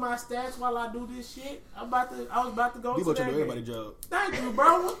me do my stats while I do this shit. I was about to go People to trying that to do game. everybody's job. Thank you,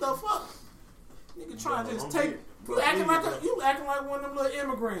 bro. What the fuck? Nigga trying to just take. You acting like one of them little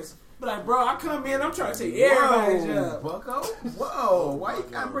immigrants. But like, bro, I come in, I'm trying to take everybody's job. Bucko? Whoa, why you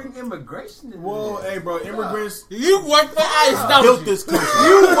gotta bring immigration into Whoa, this? hey, bro, immigrants You work for ICE, don't built you? this country.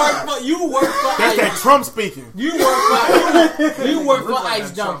 You work for That's that ICE. Trump speaking. You work for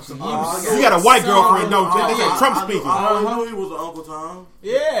ICE, don't you? You got a white girlfriend, don't you? That's that Trump speaking. I always knew he was an Uncle Tom.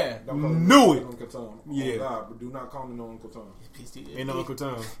 Yeah. Don't call me Knew it. Uncle Tom. Yeah. Oh, God, but do not call me no Uncle Tom. Ain't no Uncle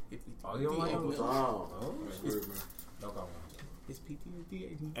Tom. Oh, you don't like Uncle him? Tom. That's weird, man. Don't call me. It's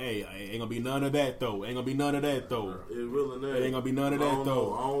PTSD. Hey, ain't gonna be none of that though. Ain't gonna be none of that though. It really not. It ain't gonna be none of that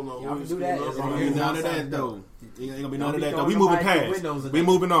though. I don't know. Y'all Who can do that. up It's Ain't on gonna be you. none of that though. Ain't gonna be none of be that though. throwing We moving nobody through past. windows and We that.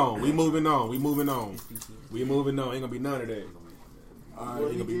 moving on. We moving on. We moving on. We moving on. Ain't gonna be none of that.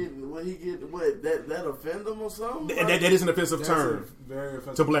 What he get? What that offend him or something? That is an offensive term Very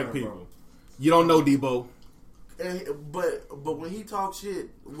offensive to black term, people. bro. You don't know Debo. But when he talks shit,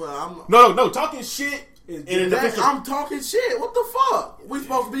 well, No. Talking shit in an offensive. I'm talking shit. What the fuck? We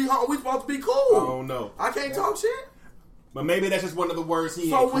supposed to be cool. I don't know. I can't talk shit. But maybe that's just one of the words he.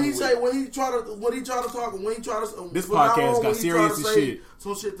 So ain't when he cool say with. when he try to This from now podcast on, got when he try to serious as say shit.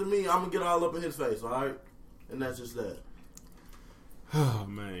 some shit to me, I'm gonna get all up in his face. All right, and that's just that. Oh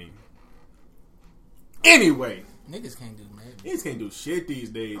man. Anyway, Niggas can't do nothing. niggas can't do shit these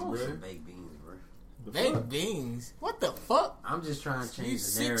days, I want bro. some baked beans, bro. Baked beans? What the fuck? I'm just trying to change You the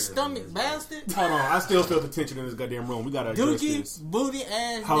sick narrative. stomach of this, bastard? Hold on, I still feel the tension in this goddamn room. We gotta address Dookie, this. booty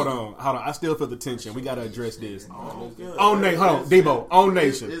ass. Hold nigga. on. I still feel the tension. We gotta address this. Hold On Nate, hold on, Debo. On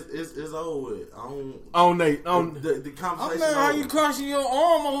Nation. It's over with. I don't. On Nate. On. The I'm conversation. mad how you over. crossing your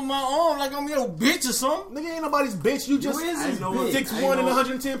arm over my arm like I'm your bitch or something. Nigga, ain't nobody's bitch. You just is his bitch. 6'1" and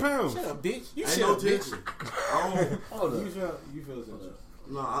 110 pounds. Shut up, bitch. You Ain't shut no up, bitch. tension. I don't. Hold up. You feel tension.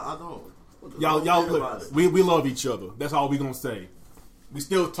 No, I don't. Y'all, Think about look, it. we love each other. That's all we gonna say. We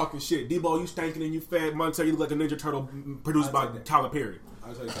still talking shit. Debo, you stinking and you fat. Montel, you look like a Ninja Turtle produced by Tyler Perry.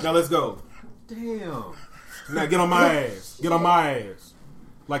 I'll tell you Now let's go. Damn. Now get on my ass. Get on my ass.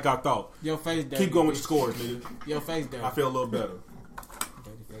 Like I thought. Your face dirty. Keep going with bitch. your scores, nigga. Your face dirty. I feel a little better.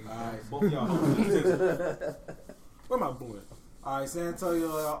 Alright, Both of y'all. Where am I going? Alright, San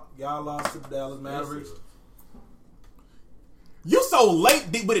Antonio, y'all lost to the Dallas Mavericks. You so late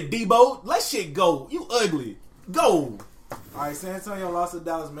with it, Debo. Let shit go. You ugly. Go. Alright, San Antonio lost to the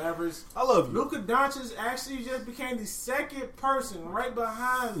Dallas Mavericks. I love you. Luka Doncic actually just became the second person right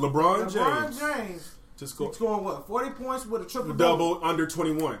behind LeBron James. James. To score. Scoring what? 40 points with a triple Double under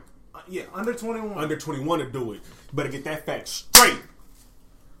 21. Yeah, under 21. Under 21 to do it. Better get that fact straight.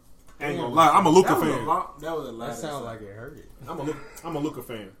 Ain't gonna lie. I'm a Luka that was fan. that was a lot. That sounds like it hurt. I'm a Luka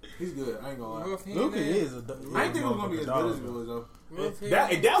fan. He's good. I ain't gonna lie. Luka is a. I didn't think it was gonna be as good as it was though.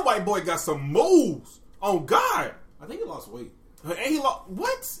 That white boy got some moves. On God. I think he lost weight. And he lost.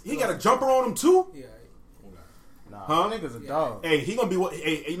 What? He got a jumper on him too? Yeah. Nah, Huh? nigga's a dog. Hey, he gonna be what?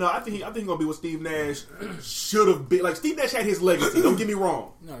 Hey, you know, I think he gonna be what Steve Nash should have been. Like Steve Nash had his legacy. Don't get me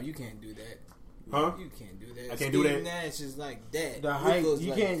wrong. No, you can't do that. Huh? You can't do that. I can't do that? Nash is like that. The height, Luka's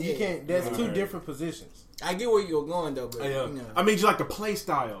you like can't. You that. can't. That's two Alright. different positions. I get where you're going though, but you know. I mean, just like the play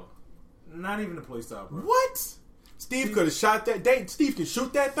style. Not even the play style, bro. What? Steve could have shot that. Steve can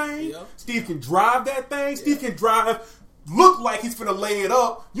shoot that thing. Yeah. Steve can drive that thing. Steve can drive. Look like he's finna lay it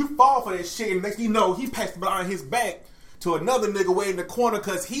up. You fall for that shit, and next thing you know, he passed behind his back to another nigga way in the corner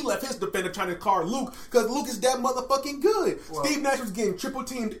because he left his defender trying to guard Luke because Luke is that motherfucking good. Well, Steve Nash was getting triple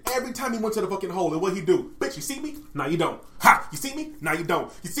teamed every time he went to the fucking hole. And what he do? Bitch, you see me? No, you don't. Ha! You see me? No, you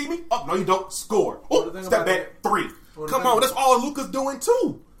don't. You see me? Oh, no, you don't. Score. Well, Oh, the thing step about back. 3. well, the Come thing- on, that's all Luka's doing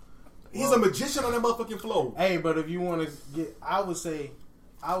too. He's a magician on that motherfucking floor. Hey, but if you want to get, I would say,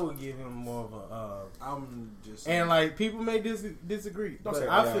 I would give him more of a. I'm just And like people may disagree, Don't but say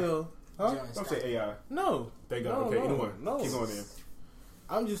I AI. feel, huh? Don't say AI. No, Thank God. No, Okay, no, either one. no. Keep going then.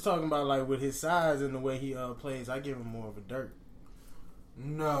 I'm just talking about like with his size and the way he plays. I give him more of a Dirk.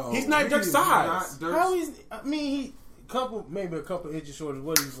 no. He's not Dirk's size. How he's? I mean, he maybe a couple inches short of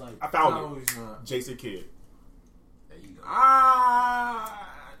what he's like. I found No, it. he's not. Jason Kidd. There you go.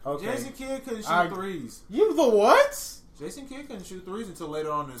 Okay. Jason Kidd couldn't shoot I- threes. You the what? Jason Kidd couldn't shoot threes until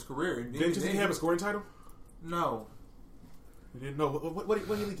later on in his career. And Didn't he have a scoring title? No, He didn't know. What he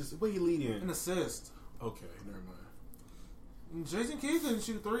lead? What he lead in? an assist. Okay, never mind. Jason Kidd couldn't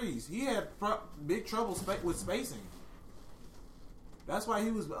shoot threes. He had big trouble with spacing. That's why he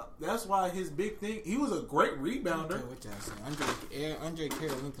was. That's why his big thing. He was a great rebounder. What y'all saying? Andre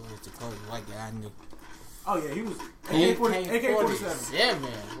Karolinko was the coldest white guy I knew. Oh yeah, he was AK-47. AK-47.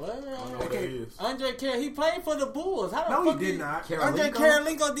 What? That is. Andre Karolinko, he played for the Bulls. How the No, fuck he did not. Andre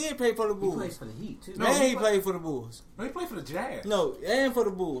Karolinko did play for the He Bulls. plays for the Heat too. No, And he he played for the Bulls. No, he played for the Jazz. No, and for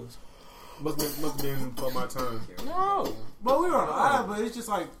the Bulls. Must have been for my time. No. But we were on the island. But it's just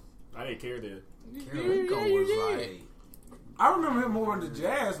like I didn't care then. Karolinko you was did. like I remember him more in the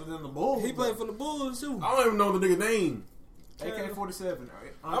Jazz than the Bulls. He played for the Bulls too. I don't even know the nigga name. AK-47.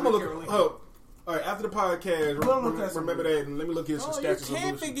 I'm gonna look. Oh, all right. After the podcast, We'll look at some- remember that and let me look at some Oh, you stats.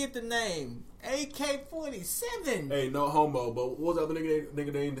 can't forget the name. AK-47. Hey, no homo. But what was the other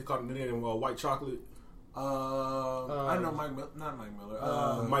nigga name? They called him White Chocolate. I know Mike Miller. Not Mike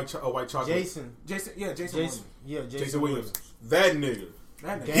Miller. White Chocolate. Jason Williams. Yeah, Jason Williams. That nigga.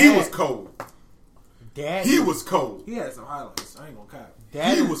 That nigga. He was cold. Daddy. He was cold. He had some highlights. I ain't gonna cap.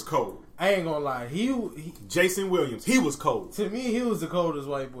 Daddy He was cold. I ain't gonna lie. He Jason Williams. He was cold. to me, he was the coldest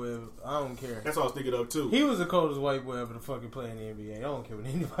white boy ever. I don't care. That's what I was thinking of too. He was the coldest white boy ever to fucking play in the NBA. I don't care what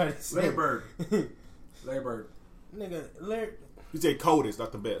anybody says. Larry Bird. Larry Bird. Nigga, Larry. You say coldest,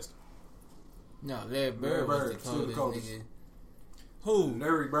 not the best. No, Larry Bird was the still the coldest coldest. nigga. Who?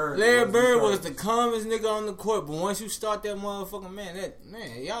 Larry Bird. Larry was Bird the was coldest. the calmest nigga on the court, but once you start that motherfucking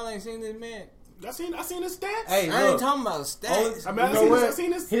man, y'all ain't seen this man. I seen his stats. Hey, I look, ain't talking about stats. I mean, you know what? I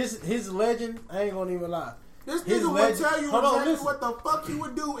seen this. His legend. I ain't gonna even lie. This His nigga would legend- tell you Hold on, exactly listen. what the fuck he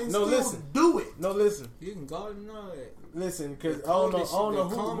would do and No, still listen. do it. No, listen, You can guard him and all that. listen, because The I don't know calmest- the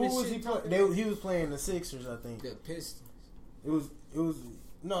who calmest was he shit playing. talking He was playing the Sixers, I think. The Pistons. It was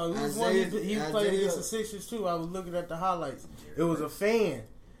no, it was one he played against the Sixers too. I was looking at the highlights. It was a fan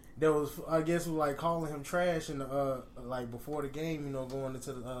that was, I guess, was like calling him trash in the like before the game, you know, going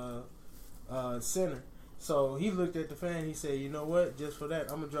into the center. So he looked at the fan. He said, "You know what? Just for that,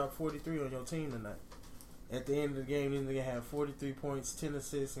 I'm gonna drop 43 on your team tonight." At the end of the game, this nigga had 43 points, 10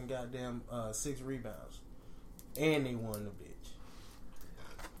 assists, and goddamn 6 rebounds, and they won the bitch.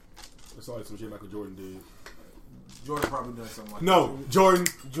 It's like some shit Michael Jordan did. Jordan probably done something like No, Jordan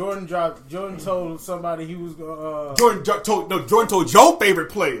Jordan told somebody he was Jordan told your favorite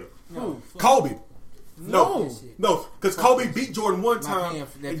player, who? Kobe. No. No, because Kobe beat Jordan one My time, hand-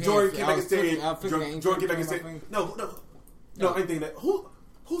 that and Jordan hand- came I back and was thinking- I said, was thinking Jordan came back and my said, finger. no, I think that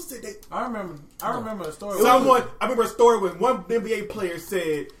who said that? I remember a story. I remember a story when one NBA player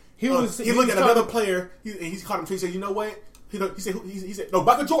said he looked at another player, and he caught him. He said, "You know what?" He said, "No,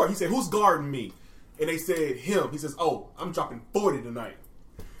 Michael Jordan." He said, "Who's guarding me?" And they said him. He says, "Oh, I'm dropping 40 tonight."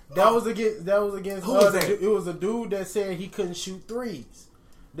 That was against. Who was that? It was a dude that said he couldn't shoot threes.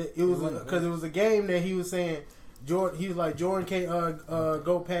 It was because it was a game that he was saying Jordan. He was like Jordan can't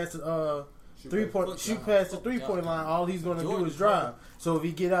go past the shoot past the 3-point line. All he's gonna do is drive. So if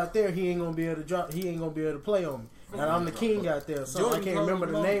he get out there, he ain't gonna be able to drop. He ain't gonna be able to play on me. And I'm the king out there. So I can't remember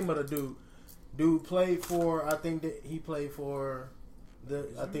the name of the dude. Dude played for. I think that he played for the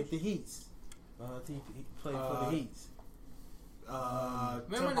Heats. I think he played for the Heats.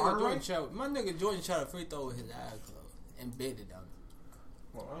 Man, my nigga Jordan shot a free throw with his eyes closed and bet it on it.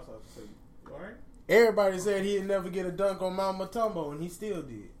 Well, I was about to say, all right. Everybody said he'd never get a dunk on Mount Mutombo, and he still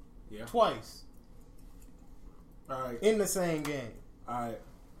did. Yeah. Twice. All right. In the same game. All right.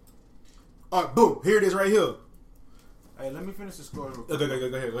 All right, boom. Here it is right here. Hey, let me finish the score real quick. Go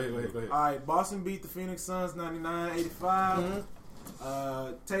ahead. All right, Boston beat the Phoenix Suns 99-85.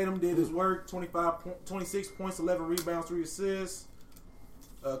 Tatum did his work, 26 points, 11 rebounds, 3 assists.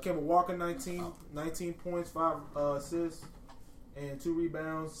 Kemba Walker, 19 points, 5 assists, and 2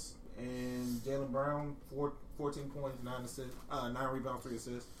 rebounds. And Jaylen Brown, 14 points, 9 assists, 9 rebounds, 3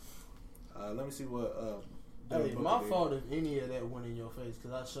 assists. Let me see what. Hey, my fault if any of that went in your face,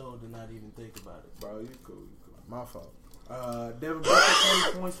 because I sure did not even think about it. Bro, you cool. My fault. Devin Booker,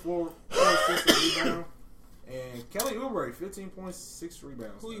 20 points, 4 assists, and rebound. And Kelly Oubre, 15 points, 6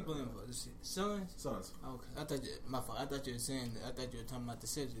 rebounds. Who you playing for? The Suns? Suns. Okay, I thought my fault. I thought you were saying. I thought you were talking about the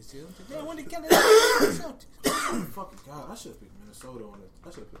Celtics. Damn, when did Kelly the Celtics? Fucking God, I should have picked Minnesota on it. I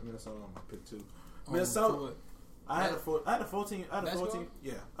should have picked Minnesota on my pick too. Oh, Minnesota. I had a 14. I had a 14.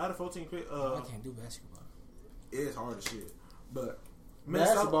 Yeah, I had a 14 pick. I can't do basketball. It's hard as shit, but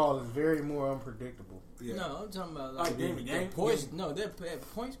Minnesota. Basketball is very more unpredictable. Yeah. No, I'm talking about Like game. points. No, that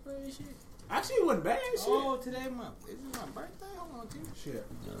points spread and shit. Actually, it wasn't bad. Shit. Oh, today is my birthday. Hold on, too. Shit.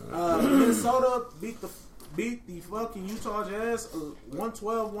 Minnesota beat the fucking Utah Jazz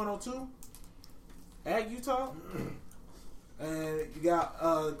 112-102 at Utah. And you got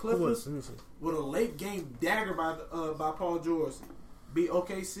Clippers with a late game dagger by Paul George beat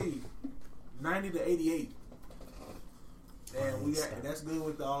OKC 90-88. And that's good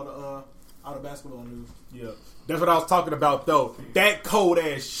with all the basketball news. Yeah, that's what I was talking about though. That cold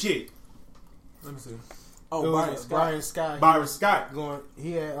ass shit. Let me see. Oh, Byron Scott.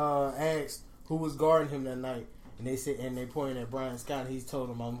 He had asked who was guarding him that night, and they pointed at Byron Scott. He told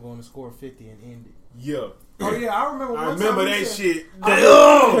him, "I'm going to score 50 and end it." Yeah. Oh yeah, I remember. I remember that shit.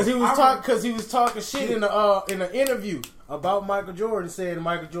 Because he was talking shit in an interview about Michael Jordan, saying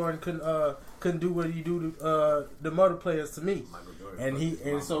Michael Jordan couldn't do what he do to the other players to me.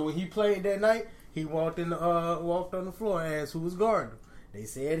 And so when he played that night, he walked on the floor and asked who was guarding him. They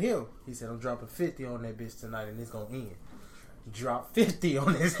said him. He said, "I'm dropping 50 on that bitch tonight, and it's gonna end." dropped 50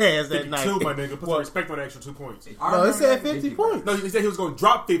 on his ass that night. 52, my nigga. Put some respect on the extra 2 points. No, it said 50 points. No, he said he was going to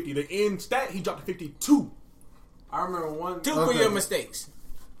drop 50. The end stat, he dropped to 52. I remember one. Two for your mistakes.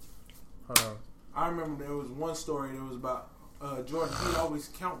 Hold on. I remember there was one story that was about Jordan. He'd always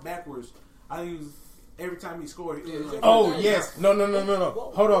count backwards. I think it was every time he scored. Oh yes, no.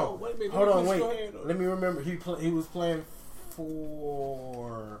 Hold on, wait. Let me remember. He was playing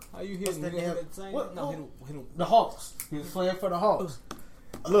for. How you hitting What? No, hit him. The Hawks. He was playing for the Hawks.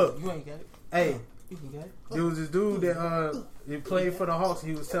 Look, You ain't got it. hey, You can get it. there was this dude that he played for the Hawks.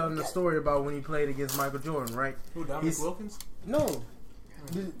 He was telling the story about when he played against Michael Jordan, right? Who, Dominic Wilkins? No.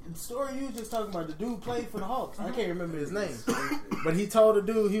 The story you was just talking about, the dude played for the Hawks. I can't remember his name, but he told the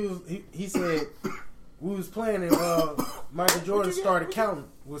dude he said we was playing and Michael Jordan started counting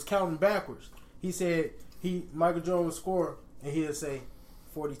backwards. He said Michael Jordan would score and he'd say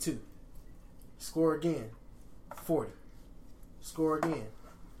 42, score again 40, score again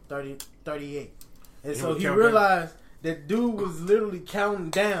 30, 38, and so he realized that dude was literally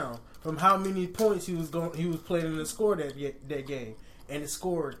counting down from how many points he was planning to score that game. And it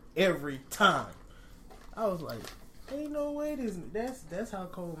scored every time. I was like, ain't no way that's how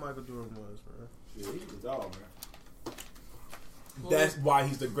cold Michael Jordan was, bro. Yeah, he was all, man. That's why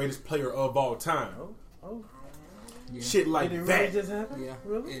he's the greatest player of all time. Oh. Yeah. Shit like Did it that. really just happen? Yeah.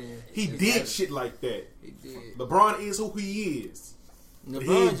 Really? Yeah. He did shit like that. He did. LeBron is who he is. But he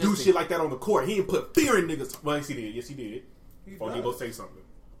didn't do shit like that on the court. He didn't put fear in niggas. Well, yes, he did. Yes, he did. Before he go say something.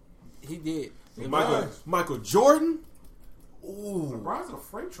 He did. Michael Jordan? Ooh. LeBron's a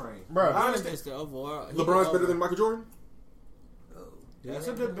freight train. Bro, LeBron's the overall. LeBron's better than Michael Jordan? That's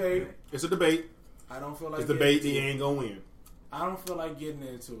a debate. It's a debate. I don't feel like it's a debate. He ain't gonna win. I don't feel like getting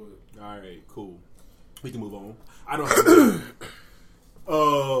into it. All right, cool. We can move on. I don't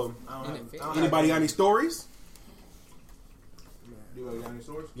have anybody got any stories? Debo, got any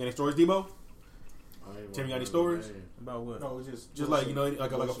stories? You got any stories, Debo? Tim, you got any stories? About what? No, just like, you know,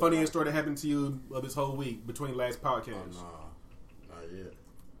 like a funny story that happened to you this whole week between last podcast. Not yet.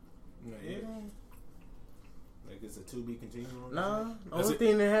 Not yet. Like it's a to be continued. Nah, only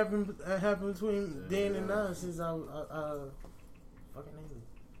thing that happened between then and now since I fucking name.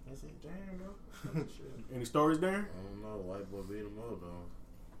 That's it. Damn, bro. Any stories there? I don't know. White boy beat him up, though.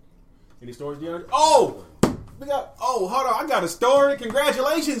 Any stories, DeAndre? Oh! Hold on. I got a story.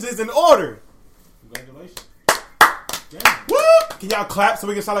 Congratulations is in order. Congratulations. Damn. Woo! Can y'all clap so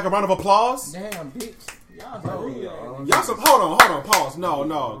we can sound like a round of applause? Damn, bitch. Y'all hold on, pause.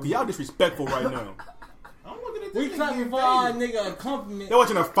 No. Y'all disrespectful right now. I'm looking at We this clapping for our nigga a compliment. They're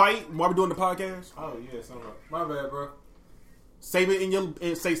watching a fight while we're doing the podcast. Oh, yeah, so my bad, bro. Save it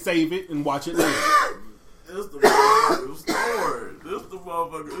and say save it and watch it later. It's the motherfucking story. This is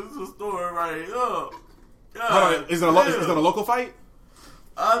the story right here. Hold on, is it a local fight?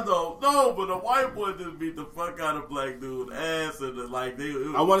 I don't know, but a white boy just beat the fuck out of black dude ass and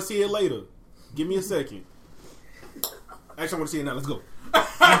I want to see it later. Give me a second. Actually, I want to see it now. Let's go.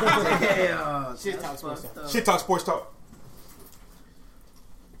 Shit talk sports talk. Shit talk sports talk.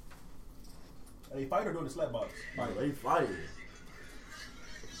 Are they fighting or doing the slap box? They fighting.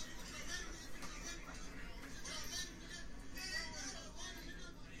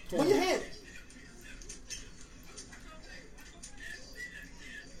 Where your hand?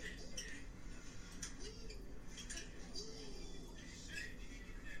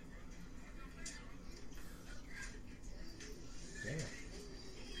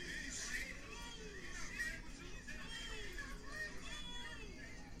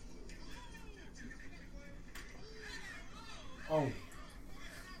 Oh.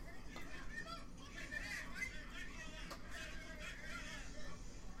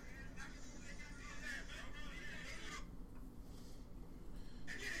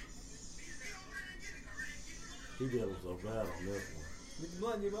 He did him so bad on this one. With the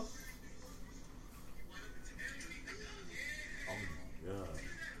blood, Debo. Oh my god.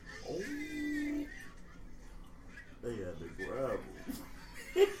 Oh. They had to grab him.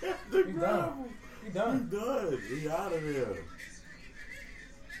 He done. He done. He out of there.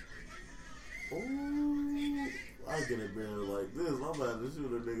 Ooh. I get it being like this. I'm about to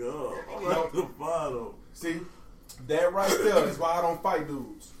shoot a nigga up. I'm about to fight him. See, that right there is why I don't fight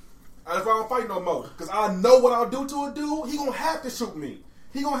dudes. That's why I don't fight no more. Because I know what I'll do to a dude. He gonna have to shoot me.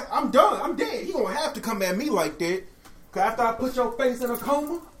 I'm done. I'm dead. He gonna have to come at me like that. Because after I put your face in a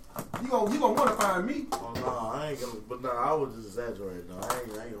coma, you gonna want to find me. Oh no, I ain't gonna. But no, I was just exaggerating. No, I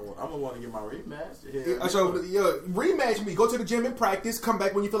ain't gonna. I'm gonna want to get my rematch. Yeah, so rematch me. Go to the gym and practice. Come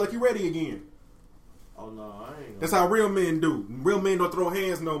back when you feel like you're ready again. Oh no, I ain't. That's how real men do. Real men don't throw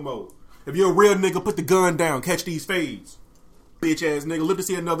hands no more. If you're a real nigga, put the gun down. Catch these fades. bitch ass nigga. Live to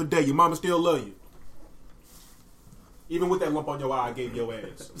see another day. Your mama still love you. Even with that lump on your eye, I gave your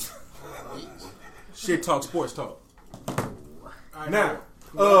ass. Shit talk, sports talk. Now,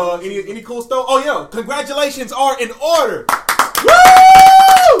 any cool stuff? Oh yeah, congratulations are in order. Woo!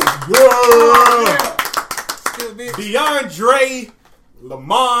 Yeah. DeAndre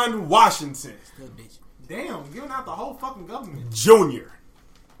Lamont Washington. Damn, giving out the whole fucking government. Junior.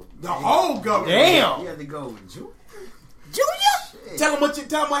 The whole government. Damn. You had to go with Junior. Tell him what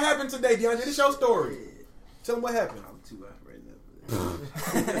happened today, DeAndre. This your story. Tell him what happened. I'm too right now.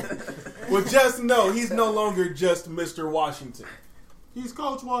 Well, just know he's no longer just Mr. Washington. He's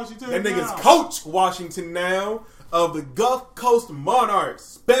Coach Washington. That nigga's now. Coach Washington now of the Gulf Coast Monarchs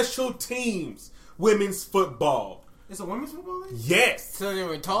Special Teams Women's Football. It's a women's football league? Yes. So they're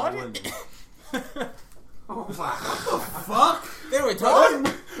retarded? Oh my Fuck. They're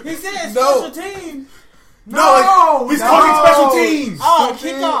retarded? He said No. special team. No, he's coaching special teams. Oh,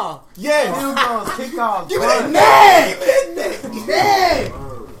 kick off. Yes. Kick off. Give me that neck.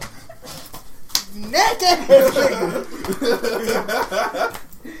 Neck ass nigga.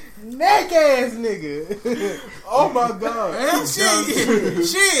 Neck ass nigga. Oh my god.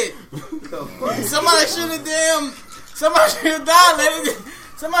 Shit. Somebody should have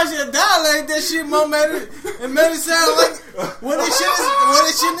dilated that shit more, made it sound like what it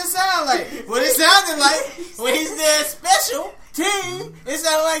shouldn't have sounded like. What it sounded like when he said special team, it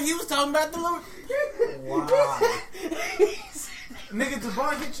sounded like he was talking about the little. Wow. Nigga,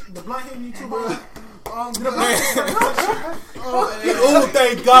 the blunt hitting you too hard. Oh,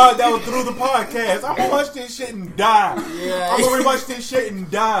 thank God that was through the podcast. I'm gonna watch this shit and die. Yeah. I'm gonna rewatch this shit and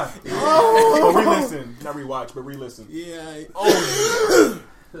die. Or re-listen. Not rewatch, but re-listen. Yeah. Oh,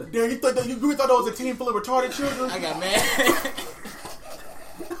 damn, you thought that was a team full of retarded children? I got mad.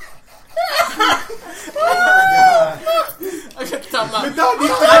 I got to talk about. Because I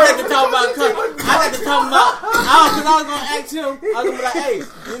was gonna ask him. I was gonna be like, hey,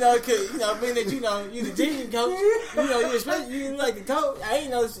 being that you the team coach, you're special, you like the coach. I ain't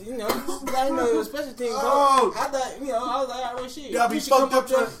know, I didn't know you was a special team coach. Oh. I thought, I was like, all right, shit. Y'all be fucked up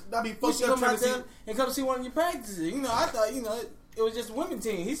trying to see. And come see one of your practices. I thought, it was just a women's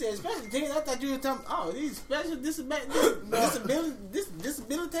team. He said special teams. I thought you were talking. Oh, these special disabilitated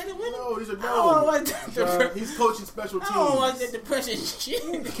women. No, these are he's coaching special teams. I don't want that depression shit.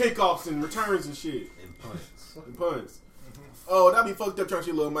 Kickoffs and returns and shit. And punts. Oh, that'd be fucked up trying to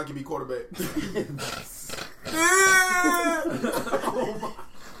see little Mikey be quarterback. We're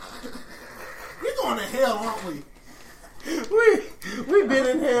going to hell, aren't we? We been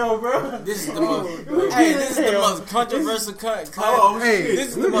in hell, bro. This is the most controversial cut. Oh, hey, shit. This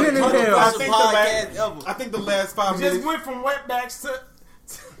is the most controversial podcast ever. I think the last 5 We minutes. just went from wetbacks to...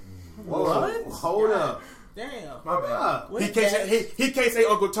 What? Hold up. Damn. My bad. He can't say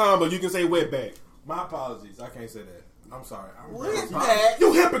Uncle Tom, but you can say wetback. My apologies. I can't say that. I'm sorry. Wetback?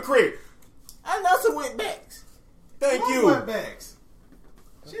 You hypocrite. I know some wetbacks. Thank you. Wetbacks.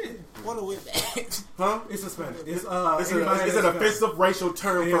 Shit. What a wetback. Huh? It's a Spanish. It's an offensive racial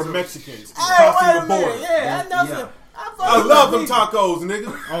term for Mexicans. Hey, wait a minute. Yeah, I know some. I love them tacos, nigga.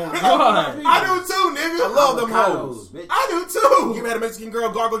 Oh God. I do too, nigga. I love them hoes. Bitch. I do too. You had a Mexican girl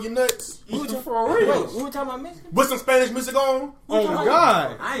gargle your nuts For real. Wait, we were talking about Mexican? with some Spanish music on. Oh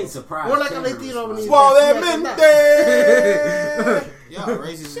God. I ain't surprised. More like a Latino when he's Suavemente. Y'all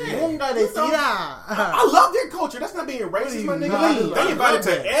racist. I love their culture. That's not being racist, my nigga. They invited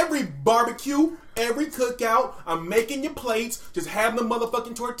to every barbecue, every cookout. I'm making your plates. Just have the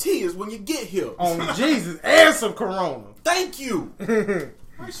motherfucking tortillas when you get here. On Jesus and some Corona. Thank you.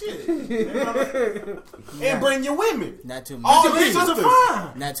 Shit. And bring your women. Not too All many. the bitches are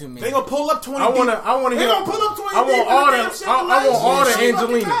fine. Not too many. They gonna pull up 20 I want to They hear. gonna pull up 20 I want all the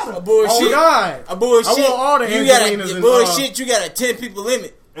Angelinas. A bullshit. Oh God. A bullshit. I want all the you got Angelinas a and, bullshit. You got a 10 people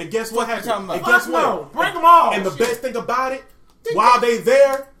limit. And guess what What you talking happened? about? And guess what? No, bring them all. And the best thing about it, while they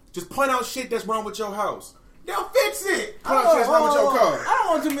there, just point out shit that's wrong with your house. They'll fix it. Point out shit that's wrong with your car. I don't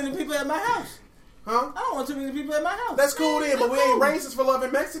want too many people at my house. Huh? I don't want too many people at my house. That's cool then, but we ain't racist for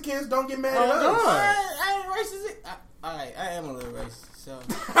loving Mexicans. Don't get mad at us. I ain't racist. I am a little racist. So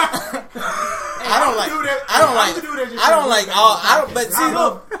I don't like all. But see,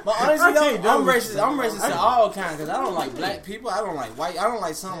 look. But honestly, though, I'm racist. I'm racist to all kinds because I don't like black people. I don't like white. I don't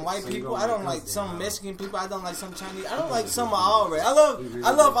like some white people. I don't like some Mexican people. I don't like some Chinese. I don't like some of all race. I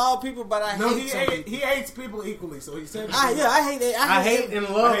love all people, but I hate some people. He hates people equally, so he said. I hate it. I hate and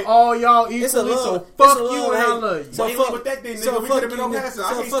love all y'all equally. It's a love. So fuck It's a you love, and I hey. love you. So Ain't fuck with that then, nigga. so We fuck could have been you, on nigga. passes. I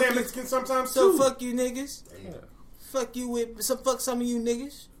So can't fuck stand you. Mexicans sometimes So too. fuck you niggas. Fuck you with fuck some of you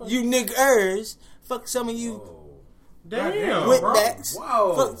niggas. You niggers. Fuck some of you Damn. With bro. backs.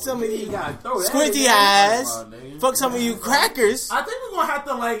 Whoa. Fuck some of You you gotta throw that squinty in there. eyes. Come on, nigga. Fuck some of you crackers. I think we're gonna have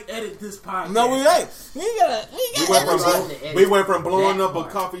to like edit this podcast. No, we ain't. We gotta We went from blowing up a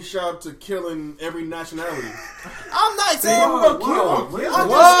coffee shop to killing every nationality. I'm not saying we're gonna kill them.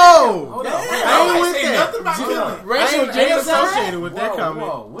 Whoa! Damn. I ain't with that. Nothing about killing. Racial I ain't genocide. associated with that comment. I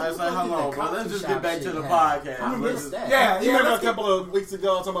was like, hold on, bro. Let's just get back to the podcast. What's that? Yeah, you remember a couple of weeks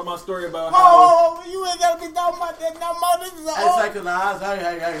ago talking about my story about how Oh, you ain't gotta be talking about that no more. This is Hey, all. second eyes. Hey.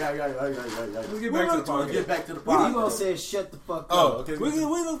 let's get back to the Let's podcast. get back to the You gonna podcast. say shut the fuck Oh, up? okay. We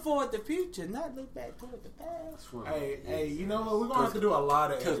look forward to the future, not look back toward the past. Hey, you know what? We're gonna have to do a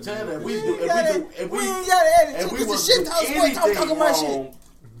lot of Because editing. tell that We we ain't do, gotta edit if shit. we It's was a shit do house. Boy, anything talking about shit. wrong,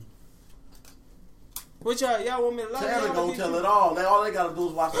 What y'all want me to lie? Taylor Y'all gonna be- tell it all. All they gotta do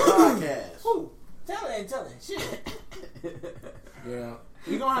is watch the podcast. Who? Taylor ain't telling shit. Yeah.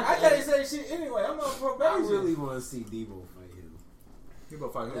 We gonna I have to can't edit. say shit anyway. I'm on I probation. really want to see Debo fight him. You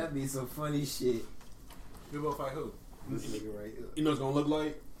gonna fight who? That'd be some funny shit. You gonna fight who? This nigga right here. You know what it's gonna look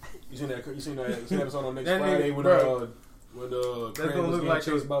like? You seen that episode on next That nigga, Friday when bro. Crane gonna was look getting like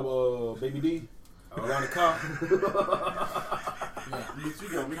chased by Baby D around the car. Bitch, you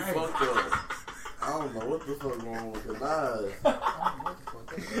got me fucked up. I don't know what the fuck wrong with the eyes.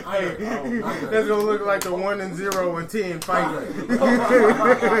 That's gonna look like the 1 and 0 and 10 fight.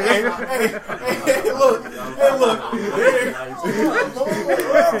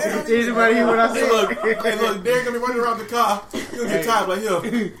 Anybody hear what I said? Look, Derek gonna be running around the car. You gonna get tired like him.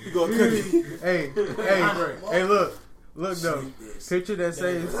 You gonna cook it. Hey, look though. Picture that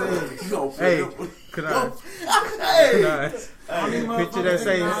same scene. Hey, could I? Picture that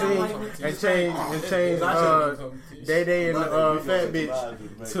same scene and change Day Day and the fat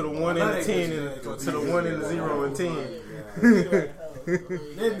bitch to the 1 and the 10 and to the 1 and the 0 and 10.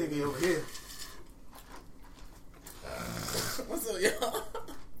 That nigga over here. What's up,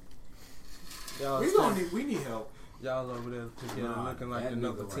 y'all? We need help. Y'all over there together looking like the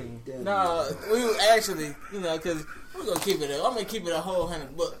number 10. Nah, we were actually, because we're gonna keep it up. I'm gonna keep it a whole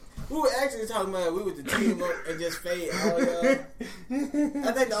 100. But we were actually talking about we with the team up and just fade all y'all.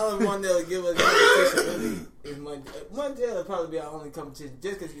 I think the only one that'll give us competition really is Montel will probably be our only competition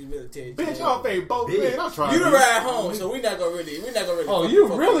just because he's military. Bitch, y'all pay both. Man, I'm trying. You the ride home, so we're not gonna really. Oh, you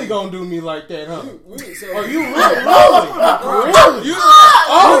really gonna do me like that, huh? Oh, you really? You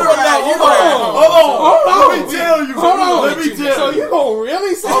Let me tell you. Let me tell So you. you gonna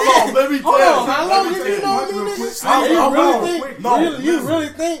really say Hold that? on, let me tell Hold on, you. how long have you known me, nigga? You really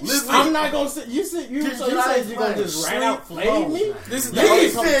think Listen. I'm not gonna sit? You said you said you gonna just rat out flame me? This is the He only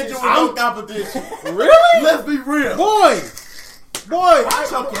said you competition. were no competition. Really? Let's be real. Boy, I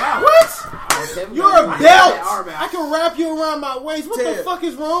choke you out. what? You're a belt. I can wrap you around my waist. What the Ted, fuck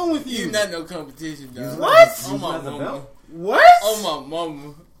is wrong with You you? not no competition, dog. What? On my mama. What? On my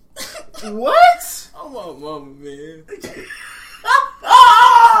mama. What? On my mama, man.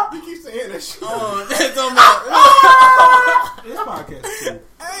 You keep saying that shit. Oh, that's on my. This podcast is cool.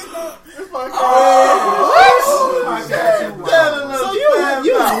 So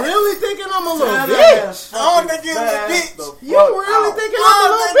you really thinking I'm a little bitch? I don't think you was a bitch. You really thinking I I'm a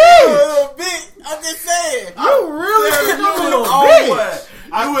don't little think you bitch? was a bitch. I'm just saying. You really think I'm a little Oh, bitch? what?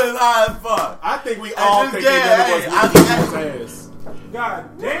 You was high as fuck. I think we all just think did, that hey, was ass.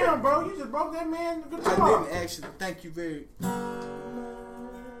 God damn, bro, you just broke that man. Good I job. didn't actually. Thank you very.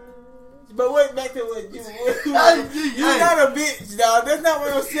 But wait, back to what you. You're not a bitch, dog. That's not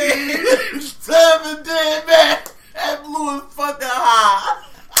what I'm saying. 7 dead man. That blew his fucking high.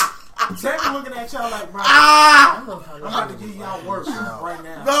 Taylor looking at y'all like, bro, Ah! I'm about to give y'all work right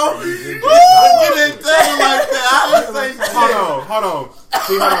now. No, you didn't say it like that. I didn't say shit. Hold on.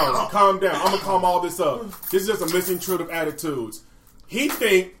 See, hold on. Calm down. I'm gonna calm all this up. This is just a missing truth of attitudes. He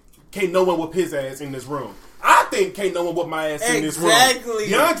think can't no one whoop his ass in this room. I think can't no one whoop my ass in this room. Exactly.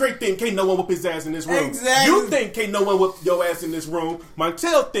 DeAndre think can't no one whoop his ass in this room. Exactly. You think can't no one whoop your ass in this room.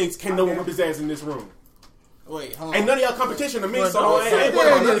 Montel thinks can't no one whoop his ass in this room. Wait, hold on. Ain't none of y'all competition to me, so Don't I ain't worried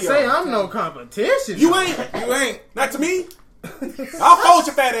about none of say y'all. I'm no competition. You ain't. You ain't. Not to me. I'll fold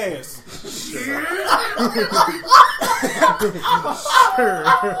your fat ass.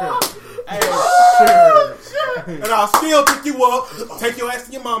 And I'll still pick you up, take your ass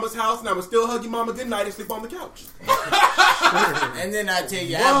to your mama's house, and I will still hug your mama goodnight and sleep on the couch. And then I tell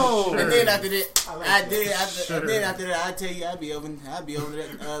you, and then after that, and then after that, I tell you, I'll be over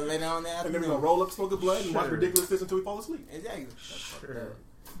there later on in the And then we're afternoon. gonna roll up, smoke a blood, and watch ridiculousness until we fall asleep. Exactly.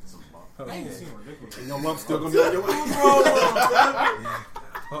 I ain't seen ridiculous. And your lump's still gonna be on your ass.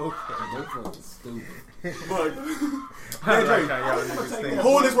 Okay. Stupid. But I like how y'all niggas think.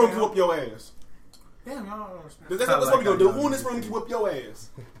 who in this room can whoop your ass? Damn, y'all don't respect. That's what we gonna do. Who in this room can whip your ass?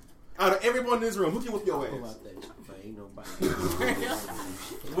 Out of everyone in this room, who can whip your ass? Ain't nobody.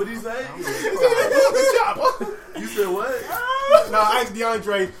 What'd he say? You You said what? No, I asked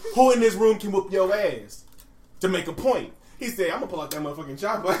DeAndre, who in this room can whoop your ass? To make a point. He said, I'm gonna pull out that motherfucking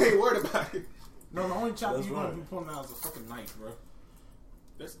chopper. I ain't worried about it. No, the only chopper That's you gonna right. be pulling out is a fucking knife, bro.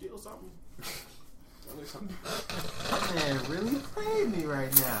 That's still something. Man, really played me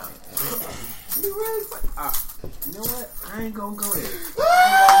right now. You really play. You know what? I ain't gonna go there.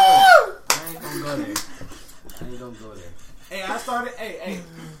 I ain't gonna go there. Hey, I started. Hey.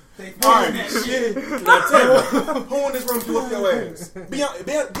 Alright, shit. Now tell me, who in this room can whoop your ass? Be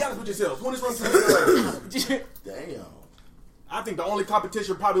honest with yourself. Who in this room can whoop your ass? Damn. I think the only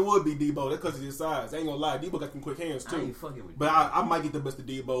competition probably would be Debo. That's because of his size. I ain't gonna lie. Debo got some quick hands I too. ain't fucking with But I might get the best of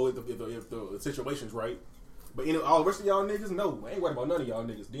Debo if the situation's right. But all the rest of y'all niggas, no. I ain't worried about none of y'all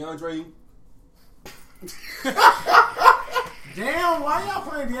niggas. DeAndre. Damn, why y'all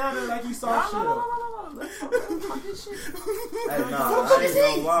playing DeAndre like he saw shit? Hey, nah, I ain't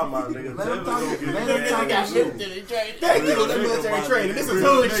gonna lie, my nigga. Let him Devin talk. gonna get Let his him talk. ass Thank you, that military training. This is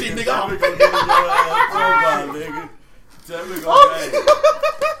hood shit, nigga. Devin gonna get his ass over, nigga. Devin gonna get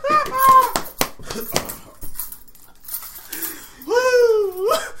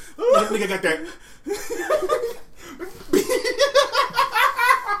This nigga got that.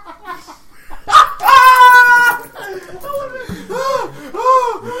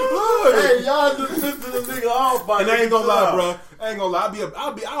 Hey, y'all just listen to the nigga off by. And I ain't gonna lie, bro. I ain't gonna lie.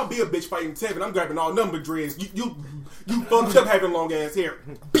 I'll be a bitch fighting Tevin. I'm grabbing all number dreads. You fucked up having long ass hair,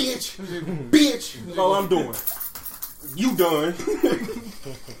 bitch. That's all I'm doing. You done? I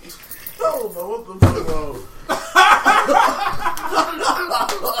don't know what the fuck wrong.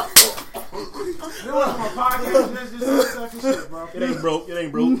 This was my podcast. Let's just say sucking shit, bro. It ain't broke. It's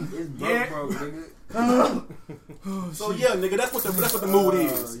broke, nigga. So yeah, nigga, that's what the mood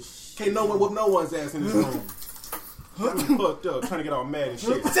is. Can't no one whoop no one's ass in this room. I'm fucked up, trying to get all mad and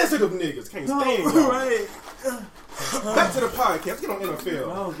shit. Sensitive niggas can't stand y'all. Right. Back to the podcast. Let's get on NFL.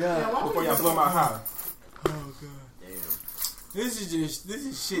 Oh god. Before y'all blow my high. This is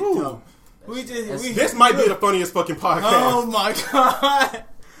shit Ooh. talk. This might be the funniest fucking podcast. Oh my god.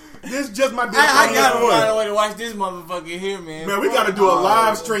 This just might be the I funniest gotta find a one. way to watch this motherfucker here, man. Man, we gotta do a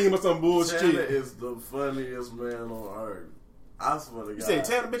live stream or some Tanner bullshit. is the funniest man on earth. I swear to God. You say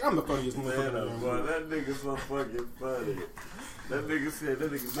Tanner, bitch? I'm the funniest Tanner, motherfucker. boy, that nigga so fucking funny. That nigga said,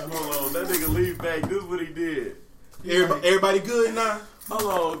 hold on, that nigga leave back. This is what he did. Everybody good now?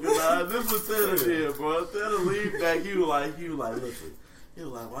 Hold on, God. This is what Tanner did, bro. Tanner leave back. He was like, listen. He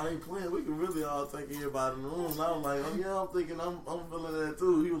was like, why they playing? We can really all take everybody in the room. And I was like, oh yeah, I'm thinking I'm feeling that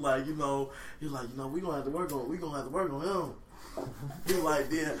too. He was like, we gonna have to work on him. He was like,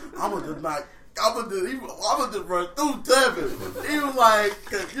 then I'm gonna just run through Tevin. He was like,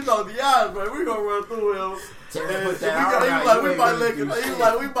 the odds, man, we gonna run through him. Tanner put He that out. was like,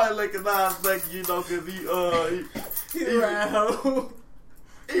 we might let Kanaz back, cause he ride home.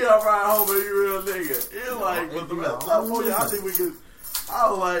 He ride home and he real nigga. He was like, but the rest of them, I think we can. I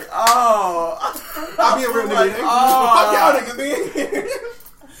was like, oh. I'll be a real nigga. Like, Fuck y'all niggas,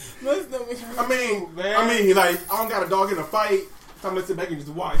 man. I mean, like, I don't got a dog in a fight. So I'm gonna sit back and just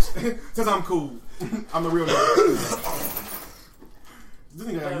watch. Since I'm cool. I'm the real nigga. This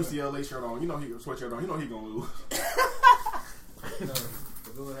nigga got a UCLA shirt on. You know he got a sweatshirt on. You know he gonna lose.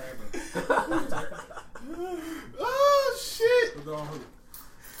 Oh, shit.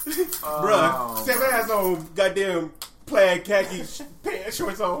 Bruh, Sam ass on goddamn plaid khaki pants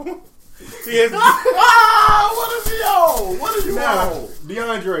shorts on. He has what is he on? What is you now, on?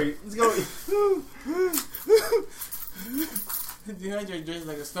 DeAndre. Let's go. DeAndre dressed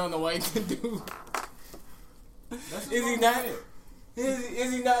like a Snow White dude. Is he not?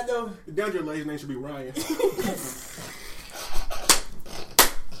 Is he not though? DeAndre Lane's name should be Ryan.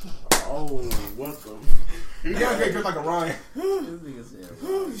 Oh, what the? DeAndre dressed like a Ryan.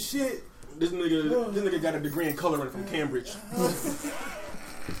 Oh shit! This nigga got a degree in coloring from Cambridge.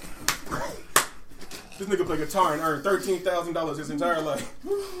 This nigga play guitar and earned $13,000 his entire life.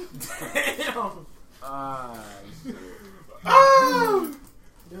 Damn.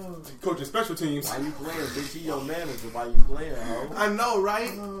 Coaching special teams. Why you playing, bitch? He your manager. Why you playing, ho? I know,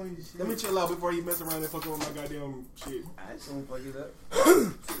 right? Let me chill out before you mess around and fuck with my goddamn shit. I just don't fuck it up.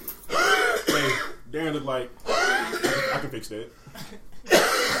 Hey, Darren look like I can fix that.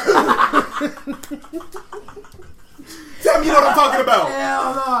 Tell me you know what I'm talking about.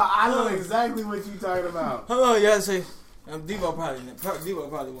 Hell no, I know exactly what you talking about. Hold on, y'all say Debo probably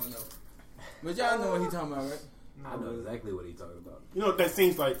won't know, but y'all know what he talking about, right? I know exactly what he talking about. You know what that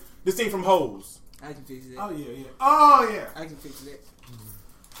seems like? This scene from Hoes. I can fix that. Oh yeah. I can fix that.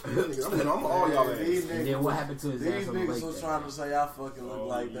 I'm all y'all ass. And then what happened to his These ass on the niggas lake? was trying to say I fucking look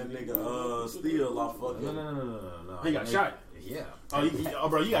like that nigga Steel off fucking. No. He got shot. Yeah. Oh,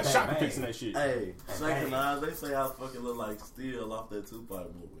 bro, you got shot for fixing that shit. Hey, second eyes, they say I fucking look like Steel off that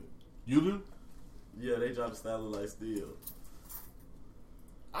Tupac movie. You do? Yeah, they try to style look like Steel.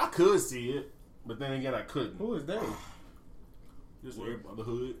 I could see it, but then again, I couldn't. Who is that? Just the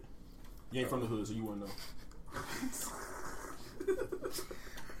hood. You ain't from the hood, so you wouldn't know.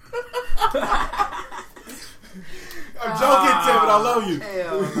 I'm joking, Tim, but I love you.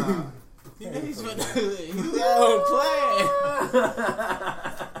 Hell no. He's from the hood. He's out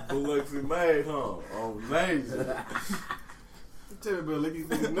playing. Biloxi made, huh? Oh, amazing. Tell me, Biloxi,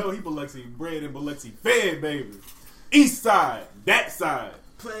 niggas know he Biloxi bred and Biloxi fed, baby. East side, that side.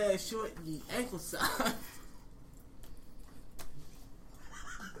 Play short, the ankle side.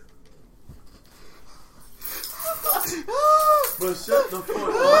 But shut the fuck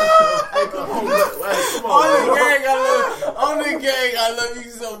up. Hey, come on, come on. On the gang, I love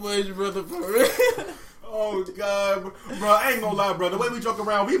you so much, brother, for real. Oh, God. Bro, I ain't gonna lie, bro. The way we joke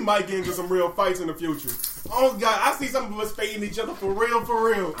around, we might get into some real fights in the future. Oh, God. I see some of us fading each other for real, for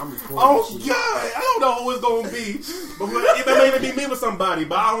real. Oh, God. I don't know who it's gonna be. But it may even be me with somebody,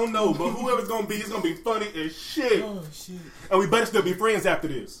 but I don't know. But whoever's gonna be, it's gonna be funny as shit. Oh, shit. And we better still be friends after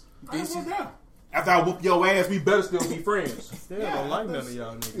this. After I whoop your ass, we better still be friends. Still don't like none of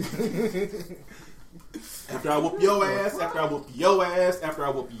y'all niggas. After I whoop your ass, after I whoop your ass, after I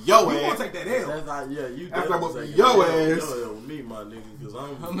whoop your You ass. gonna take that L? That's not, yeah, you After I definitely whoop take your that ass. L with me, my nigga, because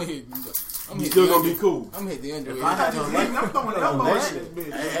I'm You still gonna be cool. I'm hit the under. I'm throwing elbows in this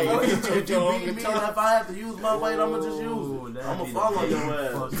bitch. Hey, if you beat me, if I have to use my weight, I'ma just use it. I'ma follow your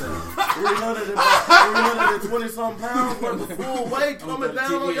ass. 320 some pounds worth of full weight coming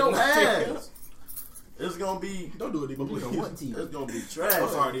down on your ass. It's gonna be. Don't do it, Debo. Please. It's gonna be trash. I'm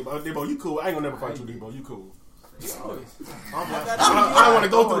sorry, Debo. Debo, you cool. I ain't gonna never fight you, Debo. You cool. I don't want to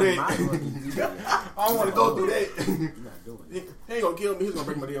go through that. I don't want to go through that. He ain't gonna kill me. He's gonna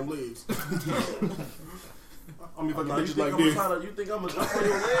break my damn legs. I'm gonna fucking bitches like this. You think I'm gonna jump on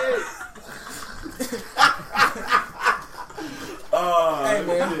your legs? Hey,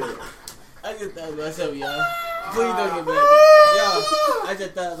 man. I just thought about something, y'all. Please don't get mad. Y'all, I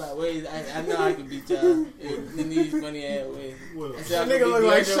just thought about ways I know I can beat y'all in these funny ass ways. That nigga look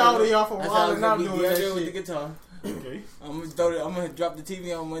like shouting y'all from Wild and I'm doing that shit with the shit. guitar. Okay. I'm gonna drop the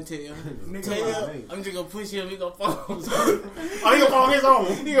TV on one tail. I'm just gonna push him. He gonna fall. Oh, he gonna fall on his own.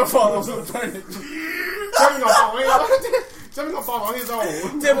 He gonna fall on some furniture. Tell me gonna fall on his own.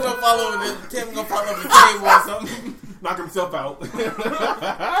 Tell me gonna fall on his own. Tim gonna fall over the table or something. Knock himself out.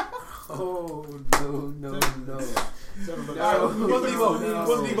 Oh, no. What's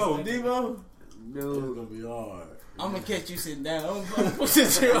Debo? Debo? It's gonna be hard. I'm gonna catch you sitting down. I'm gonna push the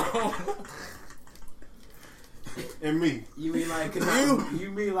chair on. And me. You mean like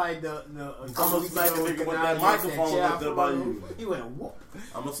you mean like the I'm gonna smack a nigga with that microphone up there by you. He went whoop.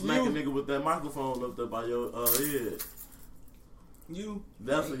 I'm gonna smack a nigga with that microphone up there by your head. You?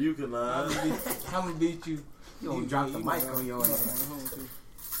 That's what you can I'm gonna beat you. You gonna drop the mic on your ass.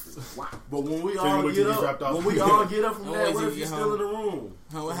 Wow. But when we So all you get wait till you up, dropped off. when we all get up from I'm that, waiting what till if you you get still home. in the room?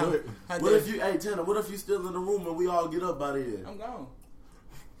 How What if you, hey Tanner, what if you still in the room and we all get up out of here? I'm gone.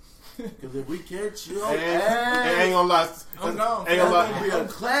 Because if we catch you, And ain't gonna lie. I'm gone. Ain't gonna that's gonna be lie. a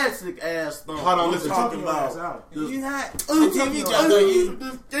classic ass thump. Hold on, We're listen. talking about. You not. Tim, you dropped on you.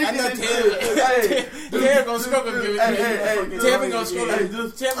 I know Tim. Tim gonna struggle getting it. Tim gonna struggle.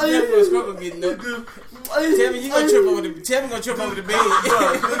 Tim gonna struggle getting it. Tim, you gonna trip over the. Tim gonna trip over the bed.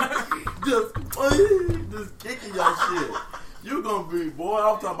 Just kicking your shit. You gonna be, boy,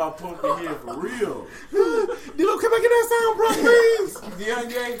 I'm talking about pumping here for real. Debo, come back in that sound, bro, please.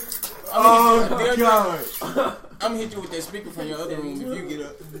 DeAndre, I'm gonna hit you with that speaker from your other room if you get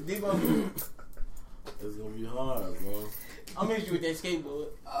up. Debo, It's gonna be hard, bro. I'm gonna hit you with that skateboard.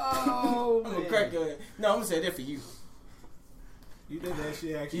 Oh, I'm gonna crack your head. No, I'm gonna say that for you. You think that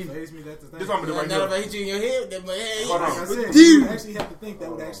shit actually phase me? That's the thing. This one I'm gonna do right Not if I here. hit you in your head, that my head. Hold Like I on. said, you actually have to think that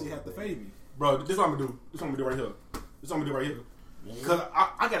would actually have to fade me. Bro, this what I'm gonna do. This what I'm gonna do right here. This what I'm gonna do right here. Cause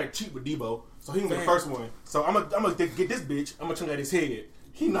I gotta cheat with Debo, so he gonna be the first one. So I'm gonna get this bitch. I'm gonna chunk at his head.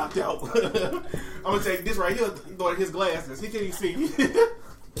 He knocked out. I'm gonna take this right here, throw at his glasses. He can't even see.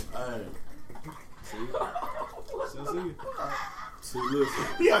 Hey. So See, listen.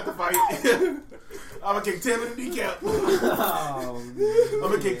 He have to fight. I'm gonna kick Tim in the kneecap. I'm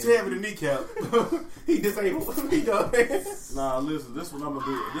gonna kick Tim in the kneecap. He disabled. He done. Nah, listen, this what I'm gonna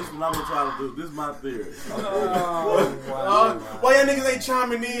do. This what I'm gonna try to do. This is my theory. Why y'all niggas ain't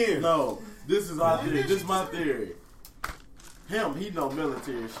chiming in? No. This is our theory. This is my theory. Him, he know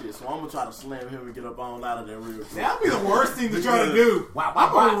military shit, so I'm gonna try to slam him and get up on out of there real quick. That'd be the worst thing to try to do.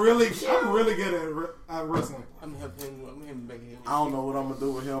 I'm really good at wrestling. I'm him back here. I don't know what I'm gonna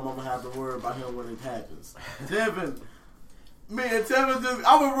do with him. I'm gonna have to worry about him when it happens. Tevin, me and Tevin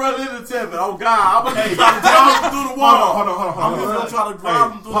I'm gonna run into Tevin. Oh God, I'm gonna try to drive him through the wall. Hold on. I'm just gonna try to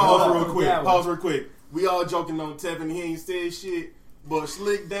drive him through the wall. Pause real quick. We all joking on Tevin. He ain't said shit, but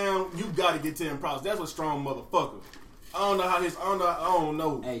slick down. You gotta get to him props. That's a strong motherfucker. I don't know how his. I don't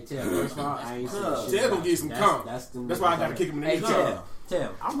know. Hey, Tell, first of all, I ain't saying shit. Tell gonna get some comp. That's why I gotta kick him in the knee.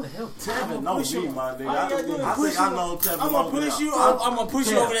 Tell, I'm gonna help Tevin know me, my nigga. I think I know Tevin. I'm gonna push you. I'm gonna push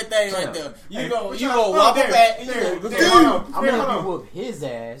you over that thing right there. You go I'm gonna help you whoop his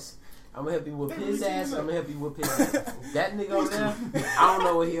ass. I'm gonna help you whoop his ass. I'm gonna help you whoop his ass. That nigga over there, I don't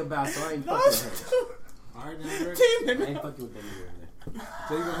know what he about, so I ain't fucking with him. Alright, I ain't fucking with that nigga over there.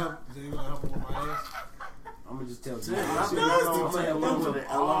 So you gonna help him with my ass? I'm gonna just tell you. I think I know Tevin longer than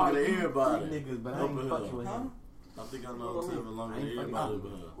everybody. Niggas, but I ain't fucking with him. I think I know Tevin longer than everybody.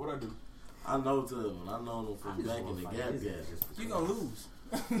 What I do? I know Tevin. I know him from back in the Gap Gap. You gonna lose.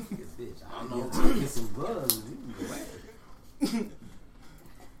 I know Tevin get some buzz.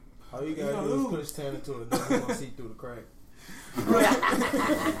 All you gotta do is push Tanner to a door. You gonna see through the crack.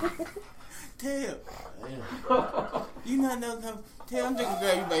 Tell. You not know. Tell, I'm just gonna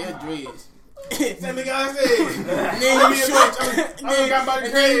grab you by your dreads. Same thing I said. And then you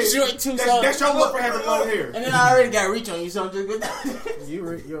short too. That's your look for having long hair. And then I already got reach on you, so I'm just good. Your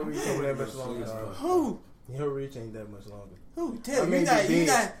reach ain't that much longer. Who? Your reach ain't that much longer. Who? Tell you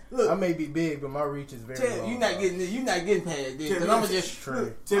not. Look, I may be big, but my reach is very long. You not getting past this. Cause I'm just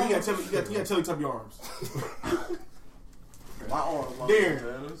true. Tell me, you gotta tell you top your arms. My arms longer There. than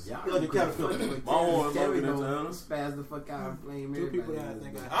Tanner's. You like a caterpillar. My arms longer than Tanner's. Spaz the fuck out and flame Two people that I everybody.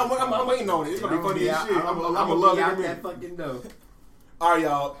 think I'm waiting on it. It's gonna be funny as shit. I'm gonna gonna love it in a out that minute. fucking door. All right,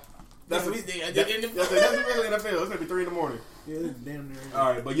 y'all. That's Damn, what that's really NFL. It's gonna be 3 in the morning. Yeah, it's damn near. All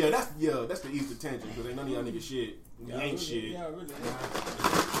right, but that's the Easter tension because ain't none of y'all niggas shit. We ain't shit.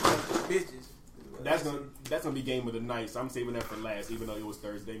 Bitches. That's gonna be game of the night. So I'm saving that for last, even though it was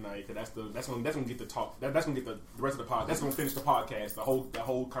Thursday night. Cause that's gonna get the talk. That's gonna get the rest of the podcast. That's gonna finish the podcast. The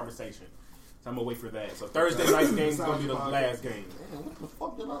whole conversation. So I'm gonna wait for that. So Thursday night's game is gonna be the last game. Man, what the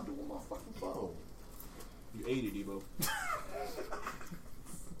fuck did I do with my fucking phone? You ate it, Debo.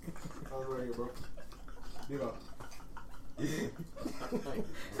 I was right here, bro.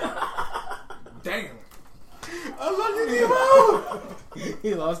 Damn. I love you, Debo. He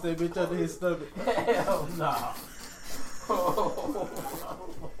lost that bitch under his stomach. Hell no.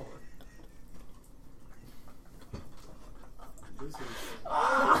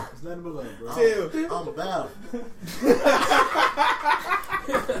 It's nothing but love, bro. I'm baffled.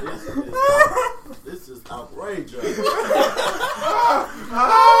 This is outrageous.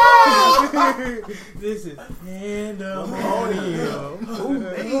 This is pandemonium. Who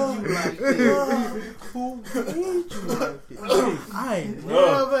made you like this? Who made you like this? I ain't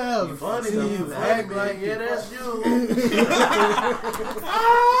never ever Funny, seen you you act like, yeah, that's you.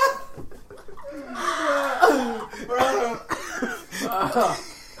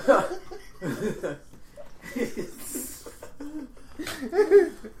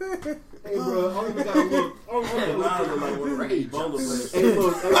 Hey, bro, I don't even gotta look.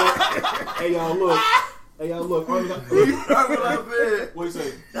 Hey, y'all, look. Hey, y'all, look. What you say?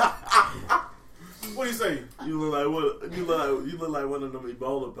 What do you say? You look like what? You look like one of them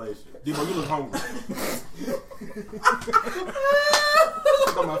Ebola patients. Debo, you look hungry.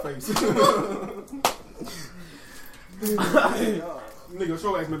 Look on my face. Nigga,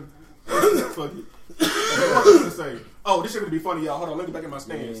 show ass me. Fuck it. What was I gonna say? Oh, this shit gonna be funny, y'all. Hold on, let me back in my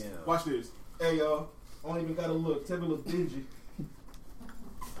stance. Yeah. Watch this. Hey, y'all. I don't even gotta look. Tevin look dingy.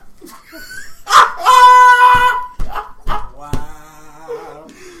 Wow.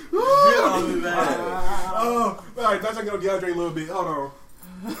 Get on me, man. Oh, all right. Let's check out DeAndre a little bit. Hold on.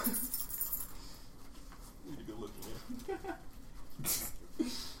 Need a good look, man.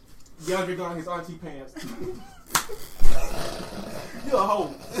 DeAndre got on his auntie pants. You a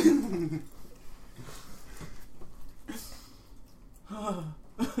hoe.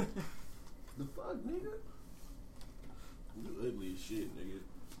 The fuck, nigga? You ugly as shit, nigga.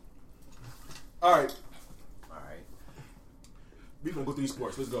 Alright. We gonna go through these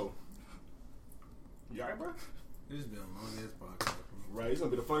sports. Let's go. You alright, bro? This has been a long ass podcast. Right, it's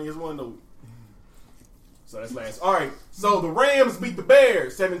gonna be the funniest one though. So that's last. Alright, so the Rams beat the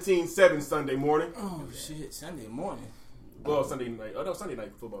Bears 17-7 Sunday morning. Oh shit, Sunday morning. Well, Sunday night. Oh, no, Sunday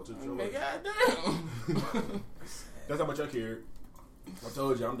night football too. Man, goddamn. That's how much I cared. I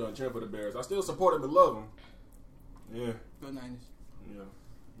told you I'm done cheering for the Bears. I still support them and love them. Yeah. Go Niners. Yeah.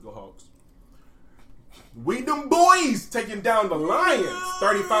 Go Hawks. We them boys taking down the Lions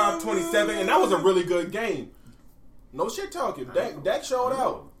 35-27, and that was a really good game. No shit talking. Dak showed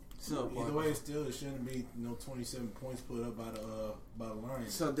out. So either way, it shouldn't be 27 points put up by the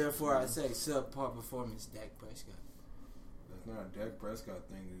Lions. So therefore, I say subpar performance, Dak Prescott. That's not a Dak Prescott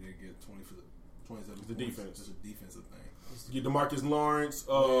thing that they get 27 It's the points. defense. It's a defensive thing. You DeMarcus Lawrence,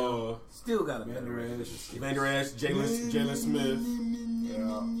 Still got a Vander Esch, Jalen Smith.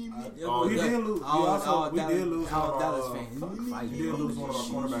 We did lose. We did lose. Dallas fans. We did lose one of our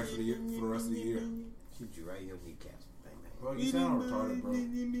cornerbacks for the rest of the year. Shoot you right in your kneecaps. Bang, bang. Bro, you sound retarded, bro. He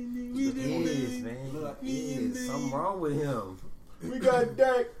is, man. He is. Something wrong with him. We got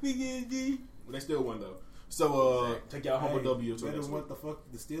Dak. They still won though. So take y'all home with W. Better than what the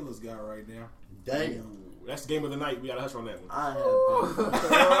fuck the Steelers got right now. Damn. That's the game of the night. We got to hush on that one. I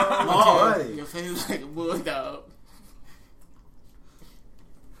have been. Your face was like a bulldog.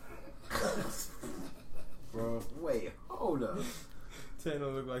 Bro. Wait, hold up.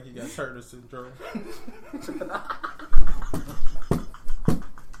 Tano look like he got Turner syndrome.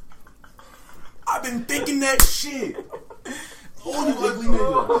 I've been thinking that shit. Oh, you ugly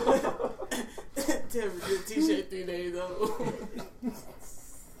nigga. Tell me this t-shirt 3 days old.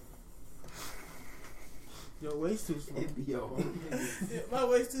 Your waist too small. My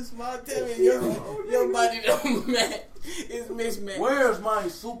waist too small. Tell me your body don't match. It's mismatched. Where's my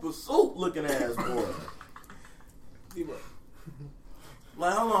super suit looking ass boy?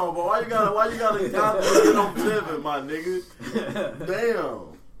 Like, hold on, but why you gotta get on pivot, my nigga?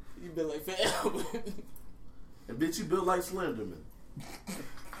 Damn. You been like forever. And bitch, you built like Slenderman.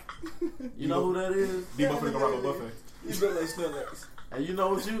 You know who that is? Debo finna go rob a buffet. You been like Snorlax. And you know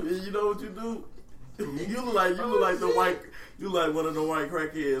what you do? You look like the white. You like one of the white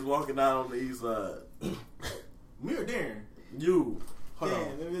crackheads walking out on the east side. Me or Darren? You. Hold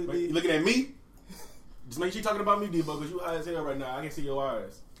on. Wait, you looking at me? Just make sure you talking about me, Debo, because you high as hell right now. I can see your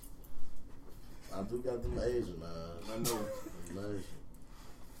eyes. I do got them Asian eyes. I know. Nice.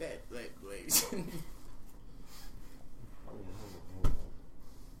 Fat black boys.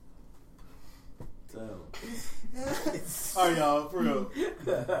 Tell him. All right, y'all, for real.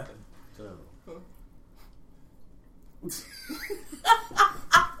 Tell him.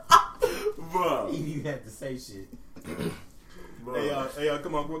 Bro. You have to say shit. Hey,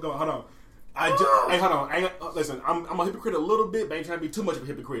 come on, hold on. Hold on. Listen, I'm a hypocrite a little bit, but I ain't trying to be too much of a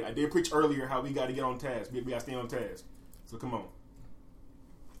hypocrite. I did preach earlier how we got to get on task. We got to stay on task. So come on.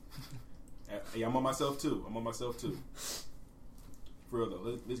 Hey, I'm on myself too. For real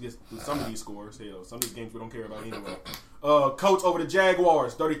though, let's get through some of these scores. Hell, some of these games we don't care about anyway. Colts over the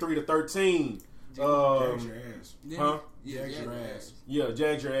Jaguars, 33-13. Jags your ass. Huh? Jags your ass. Yeah,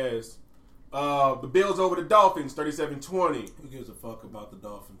 Jags your ass. The Bills over the Dolphins, 37-20. Who gives a fuck about the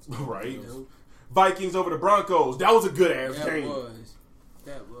Dolphins? Right. Vikings over the Broncos. That was a good ass game.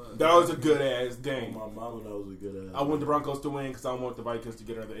 That was a good ass game. My mama knows a good ass. I want the Broncos to win because I want the Vikings to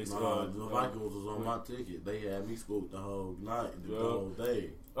get another ace. The Vikings was on my ticket. They had me spooked the whole night, the whole day.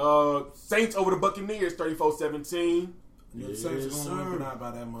 Saints over the Buccaneers, 34-17. The Saints gonna win, but not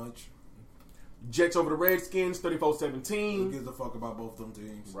by that much. Jets over the Redskins, 34-17. Who gives a fuck about both them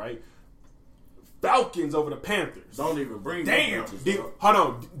teams? Right. Falcons over the Panthers. Don't even bring Damn. Hold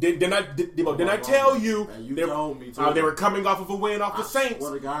on. Didn't I tell you? You told me to. They were coming off of a win off the Saints.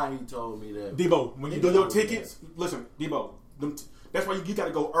 What a guy, he told me that. Debo, when you do your tickets, listen, Debo, that's why you got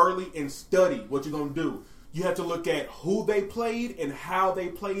to go early and study what you're going to do. You have to look at who they played and how they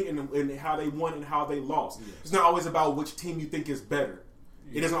played and how they won and how they lost. Yes. It's not always about which team you think is better.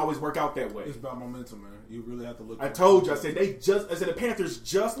 It doesn't always work out that way. It's about momentum, man. You really have to look. I told you. I said the Panthers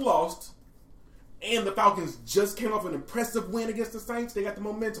just lost, and the Falcons just came off an impressive win against the Saints. They got the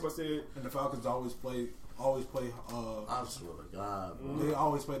momentum. I said, and the Falcons always play. I swear to God, bro. They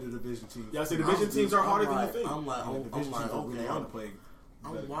always play the division teams. Yeah, I say division teams are harder than you think. I'm like, okay,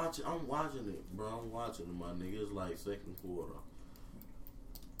 I'm watching it, bro. I'm watching it, my nigga. It's like second quarter.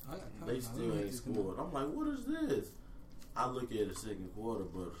 They still ain't scored. I'm like, what is this? I look at the second quarter,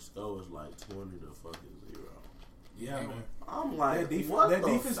 but the score is like 20-0. Yeah, man. I'm like, that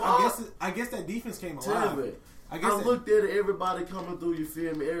defense. I guess that defense came alive. I looked at everybody coming through. You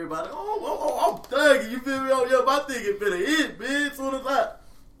feel me? Everybody, I'm thugging. You feel me? Oh yeah, my thing is finna hit, bitch. Soon as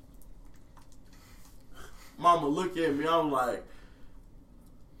Mama look at me. I'm like,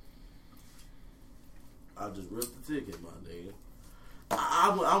 I just ripped the ticket, my nigga.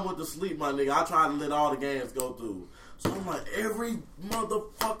 I went to sleep, my nigga. I tried to let all the games go through. So I'm like, every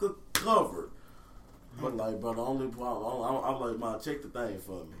motherfucker covered. But like, bro, the only problem, I'm like, man, check the thing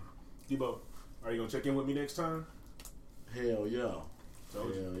for me. Debo, are you gonna check in with me next time? Hell yeah. Hell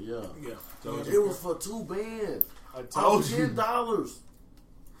yeah. Yeah. It was for 2 bands. I told you. $10.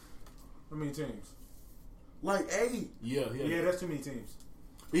 How many teams? Like 8. Yeah. Yeah, that's too many teams.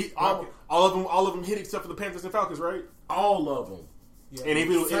 All of them hit except for the Panthers and Falcons, right? All of them. Yeah. And if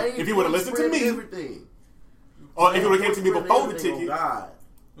he would have listened to me, everything. or if it would have came to me before the ticket, It would have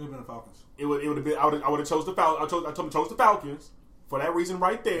been the Falcons. it would have been. I would have chose the Falcons. I told him to chose the Falcons for that reason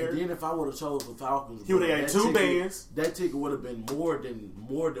right there. And then if I would have chose the Falcons, He would have had 2 bands. That ticket would have been more than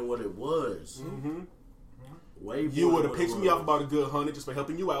what it was. Mm-hmm. Way more. You would have than pitched what me it off was. about a good 100 just for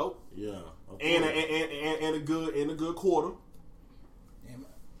helping you out, Yeah. and a good quarter.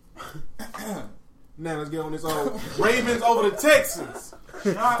 Now let's get on this old Ravens over the Texans,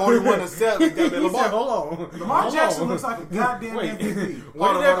 41-7. He said, hold on. Lamar Jackson looks like a goddamn MVP.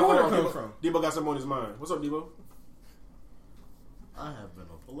 Where did that quarter come from? Debo got something on his mind. What's up, Debo? I have been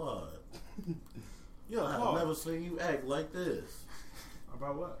applauded. Yeah, I have never seen you act like this.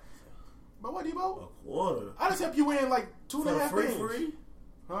 About what? But what, Debo? A quarter. I just helped you win like For 2.5 the things. free?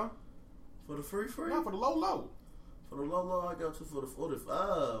 Huh? For the free? No, for the low. For the low, I got you for the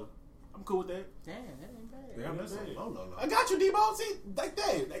 45. I'm cool with that. Damn, that ain't bad. Damn, that's a low. I got you, Debo. See, like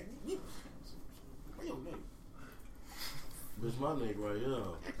that. Like, where your name? Bitch, my nigga right here.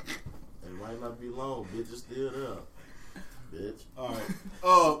 It might not be long. Bitch is still there. Bitch. All right.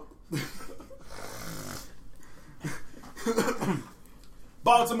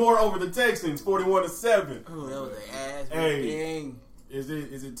 Baltimore over the Texans, 41-7. Oh, that was an ass Hey. thing. Is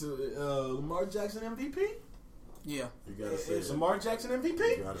it to Lamar Jackson MVP? Yeah. You gotta say Is it. Lamar Jackson You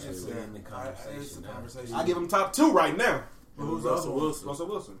MVP? gotta say It's it. in the conversation. I give him top 2 right now. Who's the other Russell one? Wilson. Russell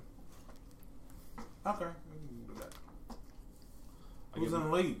Wilson. Okay. Who's in the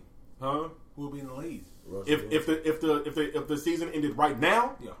lead? Huh? Who will be in the lead? Russell If the season ended right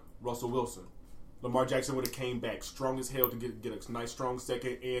now, Yeah. Russell Wilson. Lamar Jackson would have came back strong as hell to get a nice strong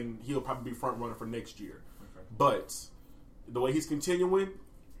second, and he'll probably be front runner for next year. Okay. But the way he's continuing,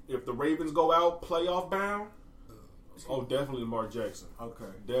 if the Ravens go out playoff bound, oh, definitely Lamar Jackson. Okay.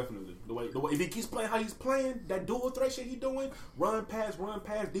 Definitely. The way if he keeps playing how he's playing, that dual threat shit he doing, run pass,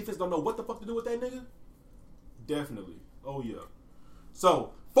 defense don't know what the fuck to do with that nigga. Definitely. Oh yeah.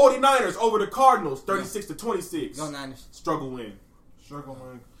 So 49ers over the Cardinals, 36-26. Go Niners. Struggle win.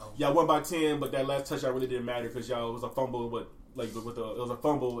 Struggling. Y'all won by 10, but that last touchdown really didn't matter because y'all it was a fumble. It was a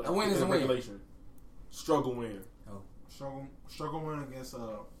fumble. A win is in a win. regulation. Struggle win. Struggling against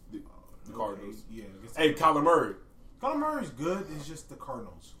The Cardinals. Yeah. Against Hey, Kyler Murray. Kyler Murray's good. It's just the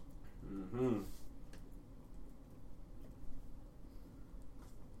Cardinals. Mm-hmm.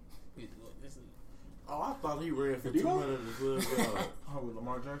 Oh, I thought he ran for Did he? 212 yards. Oh, with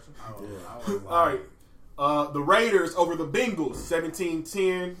Lamar Jackson. Yeah. All right. The Raiders over the Bengals,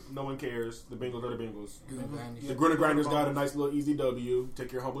 17-10. No one cares. The Bengals are the Bengals. The Grinner Grinders got a nice little easy W.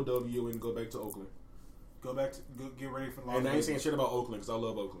 Take your humble W and go back to Oakland. Go back to get ready for Las And I ain't Vegas. saying shit about Oakland because I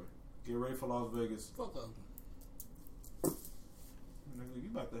love Oakland. Get ready for Las Vegas. Fuck up. Nigga, you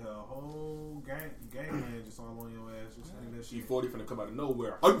about to have a whole game man just all on your ass. Just think that shit. G40 finna come out of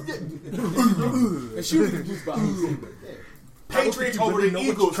nowhere. Patriots over the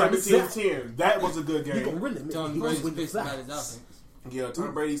Eagles, 17-10. That was a good You gonna game. really make Tom me Brady's win the pissed about his South. offense. Yeah,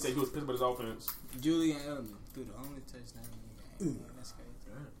 Tom Brady said he was pissed about his offense. Julian Edelman threw the only touchdown in the game. Man, that's crazy.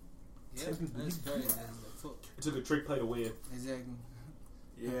 Yeah, that's crazy. That's the foot. It took a trick play to win. Exactly.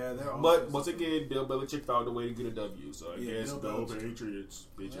 Yeah, they're all. But once again, Bill Belichick found a way to get a W. So I Yeah, guess Bill go Belichick. Patriots.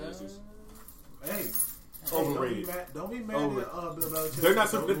 Bitch asses. Hey, Overrated. Don't be mad Over. at Bill Belichick. They're not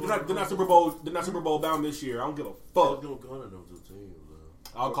Super Bowl. They're not Super Bowl bound this year. I don't give a fuck. Don't go to them two teams.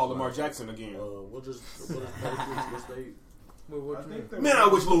 I'll call Lamar Jackson again. What is Patriots? What you mean? Man, I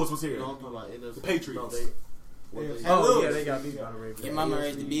wish Lewis was here. No, I'm talking about NFC. The Patriots. No, they, Oh, yeah, they got beat by the Ravens. Your mama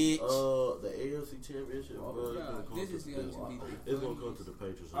raised the bitch. the AFC Championship. This is gonna be. It's gonna come to the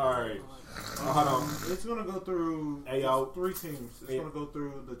Patriots. All right. Hold on. It's gonna go through Hey, y'all. 3 teams. It's Hey. gonna go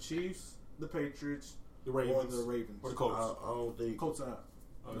through the Chiefs, the Patriots, The Ravens. or the Ravens. Or the Colts. I don't think. Colts out.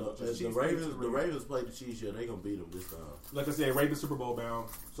 No, Just the Chiefs, Ravens. Patriots, The Ravens play the Chiefs. Yeah, they gonna beat them this time. Like I said, Ravens Super Bowl bound.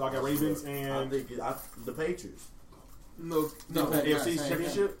 So I got Ravens I and think the Patriots. no AFC same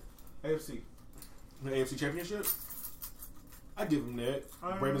Championship. AFC. The AFC Championship. I give him that.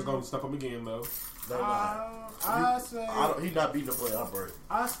 Ravens gonna step them again though. They not. I say. He's not beating the playoff break.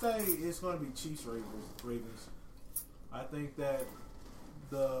 I say it's gonna be Chiefs Ravens. I think that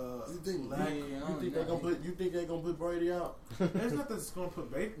the You think Yeah, they gonna put Brady out? there's nothing that's gonna put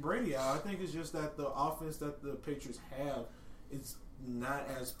Brady out. I think it's just that the offense that the Patriots have is not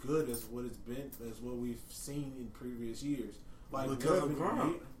as good as what it's been, as what we've seen in previous years. Like Because of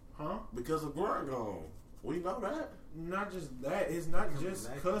Gronk. Huh? Because of Gronk gone. We know that. Not just that. It's not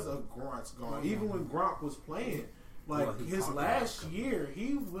just because of Gronk's gone. Even when Gronk was playing, like his last year,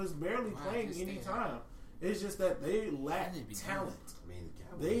 he was barely playing any time. It's just that they lack talent.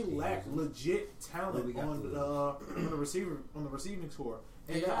 They lack legit talent on the receiving score.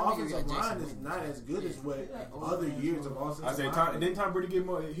 And that offensive line is not as good as what other years of offensive line. Didn't Tom Brady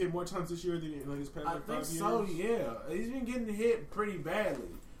hit more times this year than his past 5 years? I think so, yeah. He's been getting hit pretty badly.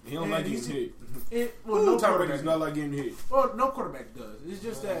 He don't like getting hit. Tom Brady does not like getting hit. Well, no quarterback does. It's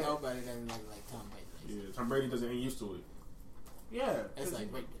just that nobody doesn't like Tom Brady. Yeah, Tom Brady ain't used to it. Yeah, it's like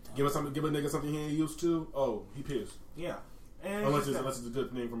give a nigga something he ain't used to. Oh, he pissed. Yeah, and unless it's a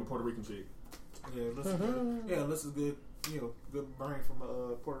good thing from a Puerto Rican chick. Yeah, unless it's good. Good brain from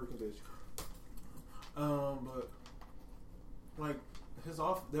a Puerto Rican dish. But like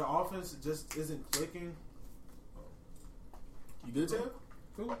their offense just isn't clicking. You good, Ted?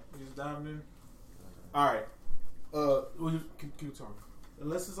 Cool. Just diving in. All right. Keep talking.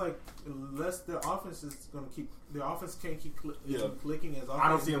 Unless their offense is gonna their offense can't keep clicking as often. I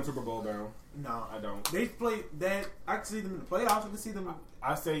don't see them Super Bowl bound. No, I don't. They play that. I can see them in the playoffs. I can see them.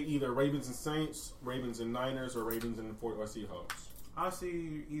 I say either Ravens and Saints, Ravens and Niners, or Ravens and Seahawks. I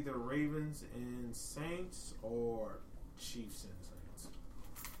see either Ravens and Saints or Chiefs and Saints.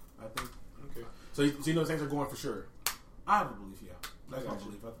 I think. Okay. So you know the Saints are going for sure. I have a belief. Yeah, that's my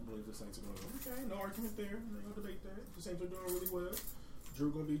belief. I believe the Saints are going to go. Okay, no argument there. I'm not gonna debate that. The Saints are doing really well. Drew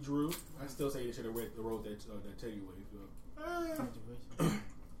gonna be Drew. I still say they should have read the road that Teddy waved.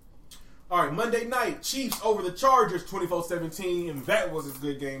 All right, Monday night, Chiefs over the Chargers, 24-17, and that was a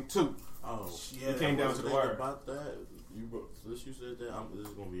good game too. Oh, yeah, it came down to the wire. About that, since you said that, this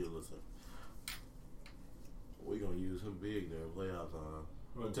is gonna be a listen. We're gonna use him big there, playoff time.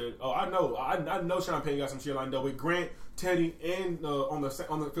 I know. I know Sean Payton got some shit lined up with Grant, Teddy, and on the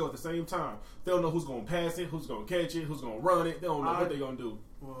field at the same time. They don't know who's going to pass it, who's going to catch it, who's going to run it. They don't know what they're going to do.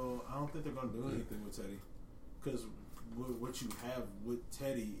 Well, I don't think they're going to do anything with Teddy, because what you have with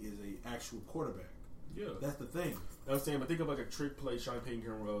Teddy is an actual quarterback. Yeah, that's the thing. I'm saying, but think of like a trick play Sean Payton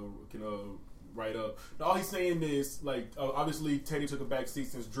can write up. Now, all he's saying is obviously Teddy took a back seat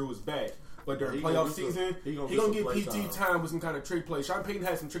since Drew is back. But during playoff season, he's going to get PT time with some kind of trick play. Sean Payton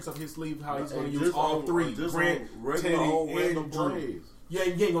has some tricks up his sleeve how he's going to use all three. Grant, Teddy, and Drew. Yeah,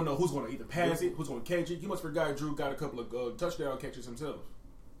 you ain't going to know who's going to either pass it, who's going to catch it. You must forgot Drew got a couple of touchdown catches himself.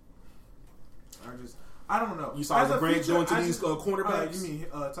 I don't know. You saw Grant going to these cornerbacks? You mean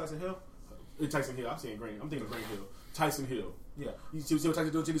Tyson Hill? Tyson Hill. I'm saying Grant. I'm thinking Grant Hill. Tyson Hill. Yeah. You see what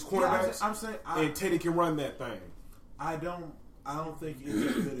Tyson doing to these cornerbacks? I'm saying... and Teddy can run that thing. I don't think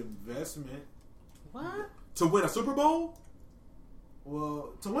it's a good investment. What? To win a Super Bowl?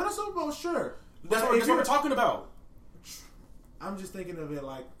 Well, to win a Super Bowl, sure. That's what we're talking about. I'm just thinking of it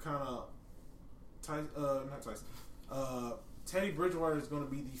like kind of not Tyson. Teddy Bridgewater is going to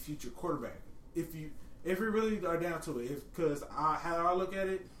be the future quarterback. If we really are down to it, because how I look at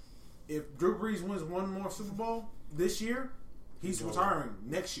it, if Drew Brees wins one more Super Bowl this year, he's retiring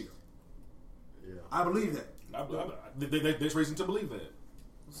next year. Yeah, I believe that. There's reason to believe that.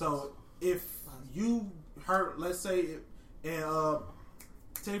 So if you heard, let's say, and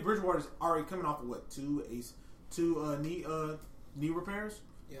Teddy Bridgewater's already coming off of what, two knee repairs.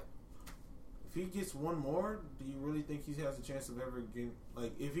 Yep. If he gets one more, do you really think he has a chance of ever getting,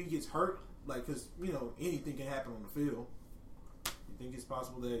 like, if he gets hurt, like, because anything can happen on the field. You think it's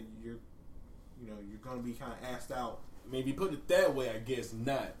possible that you're going to be kind of asked out? Maybe put it that way. I guess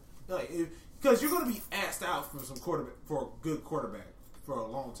not. Like, because you're going to be asked out for a good quarterback for a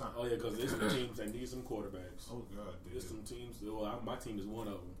long time. Oh yeah, because there's some teams that need some quarterbacks. Oh god, there's some teams. Well, my team is one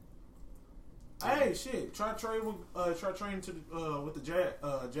of them. Hey, shit! Try trading with the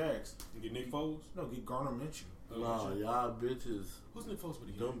Jags. You get Nick Foles? No, get Gardner Minshew. Nah, y'all bitches. Who's Nick Foles?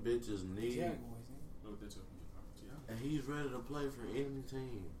 Them bitches need. Yeah. And he's ready to play for any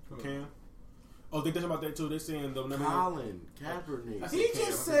team. Cam? Oh, they talking about that too. They're saying the Colin Kaepernick. He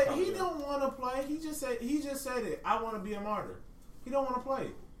just said he don't want to play. He just said it. I want to be a martyr. He don't want to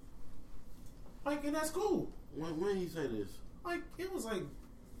play. Like, and that's cool. When he say this? Like, it was like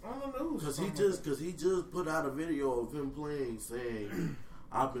on the news. Because he just put out a video of him playing, saying,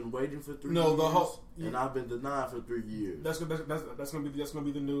 "I've been waiting for 3 years, and I've been denied for 3 years." That's gonna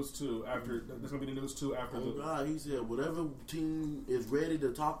be the news too. After that's gonna be the news too. After God, he said, "Whatever team is ready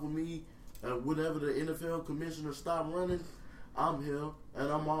to talk with me, and whenever the NFL commissioner stop running, I'm here,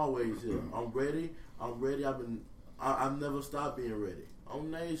 and I'm always here. I'm ready. I've never stopped being ready.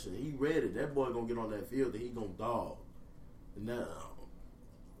 On Nation, he ready. That boy gonna get on that field and he gonna dog. And that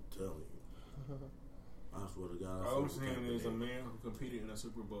telling you. I swear to God. All I'm saying is a man who competed in a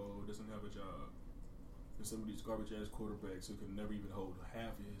Super Bowl doesn't have a job. And some of these garbage ass quarterbacks who can never even hold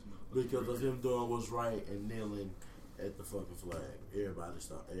half of his motherfucking Because of career. him doing what's right and kneeling at the fucking flag. Everybody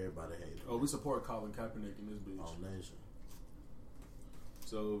hates him. Oh, we support Colin Kaepernick in this bitch. All nation.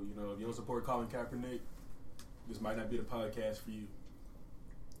 So, if you don't support Colin Kaepernick, this might not be the podcast for you.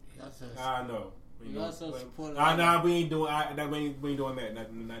 I know. You also support. Nah, we ain't doing. We ain't doing that.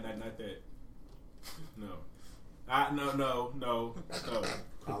 Not that. No. No.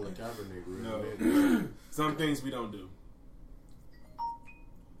 Colin Kaepernick. No. Some things we don't do.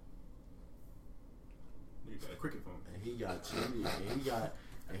 You got a cricket phone. And he got cheated.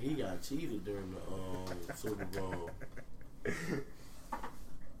 And he got cheated during the Super Bowl.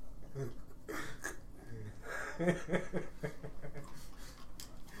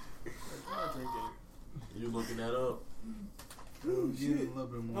 You looking that up? Oh, shit. A little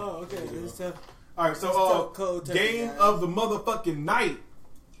bit more. Oh, okay. It's tough. All right, so game of the motherfucking night.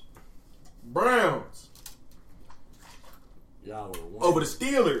 Browns Y'all would have won. over the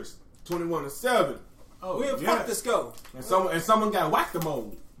Steelers, 21-7. Oh, We'll fuck the scope. And someone got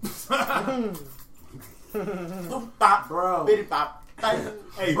whack-a-mole. Bop, bro. bitty bop.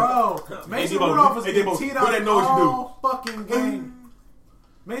 Hey, Bro, Mason Debo, Rudolph was hey, getting Debo, teed what off that noise you all fucking game.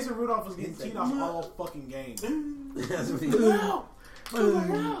 Mason Rudolph was getting teed off all fucking game. That's what he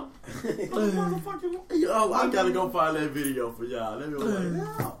Yo, I gotta go find that video for y'all. Let me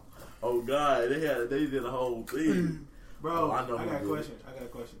like, oh God, they did a whole thing. Bro, Oh, I know I who got a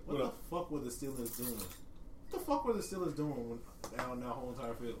did. question. What the fuck were the Steelers doing? What the fuck were the Steelers doing when down that whole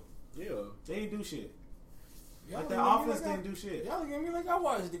entire field? yeah. They didn't do shit. Y'all Like that looking at me offense like didn't do shit. Y'all looking at me like I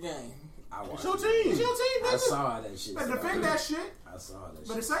watched the game. I watched It's your it. team. It's your team, I nigga. saw that shit. Better defend that shit. I saw that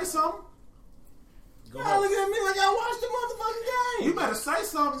Better shit. say something. Y'all looking at me like I watched the motherfucking game. You better say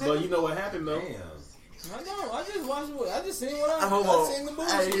something, nigga. But you know what happened, though? Damn. I know. I just watched what I just seen what Hold I seen the on.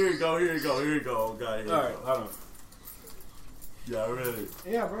 bullshit. Hey, here you go. Oh God, here you All right, go. hold on. Y'all ready?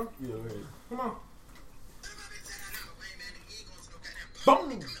 Yeah, bro. Yeah, ready. Come on.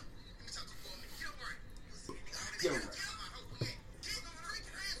 Boom! Yo.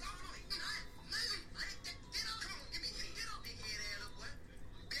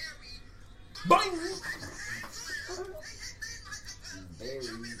 Bang! Barry.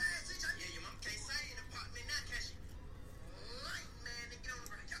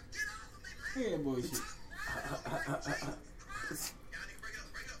 Yeah, bullshit.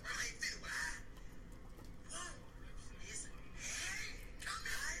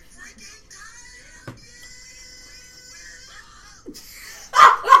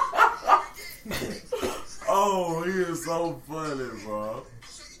 Oh, he is so funny, bro.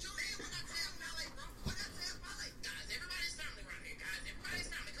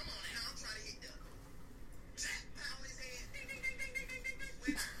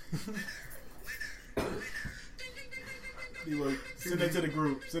 Send that to the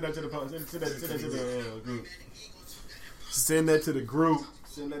group. Send that to the post. Send that to the group. Send that to the group.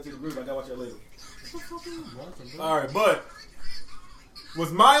 Send that to the group. I gotta watch that later. All right, but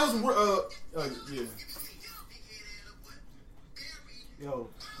was Miles? Yeah. Yo.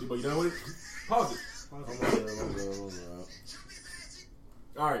 But you done with it? Pause it.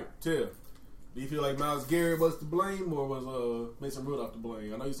 All right, Tiff. Do you feel like Myles Garrett was to blame, or was Mason Rudolph to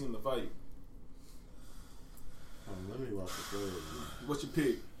blame? I know you seen the fight. Let me watch the third. What's your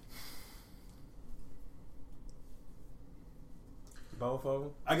pick? Both of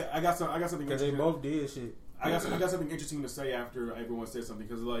them. I got something. Because they interesting. both did shit. I got something interesting to say after everyone said something,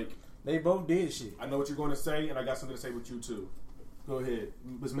 because like They both did shit. I know what you're going to say, and I got something to say with you too. Go ahead.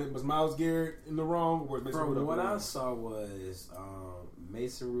 Was Myles Garrett in the wrong, or was Mason Bro, Rudolph what in the I wrong? saw was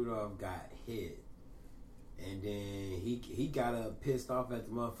Mason Rudolph got hit, and then he got pissed off at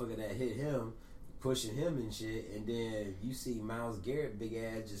the motherfucker that hit him, pushing him and shit, and then you see Myles Garrett big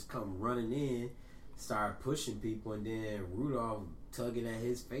ass just come running in, start pushing people, and then Rudolph tugging at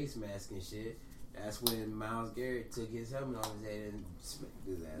his face mask and shit. That's when Myles Garrett took his helmet off his head and smacked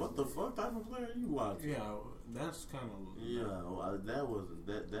his ass. What the fuck type of player you watching? Yeah, that's kind of. Yeah,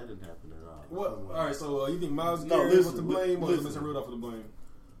 that didn't happen at all. What? All right, so you think Myles No, Garrett was listen, to blame, or was listen. Mason Rudolph to blame?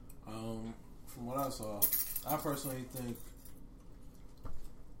 From what I saw, I personally think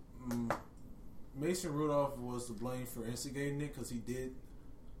Mason Rudolph was to blame for instigating it, because he did.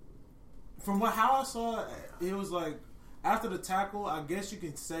 From how I saw it was like after the tackle. I guess you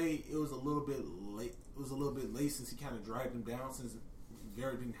can say it was a little bit late. It was a little bit late since he kind of dragged him down, since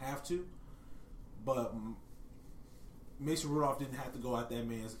Garrett didn't have to. But Mason Rudolph didn't have to go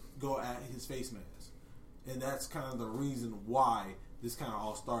at his face mask, and that's kind of the reason why this kind of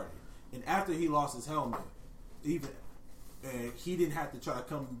all started. And after he lost his helmet, he didn't have to try to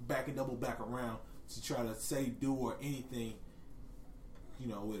come back and double back around to try to say, do, or anything,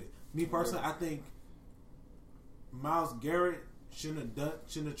 with it. Me personally, I think Myles Garrett shouldn't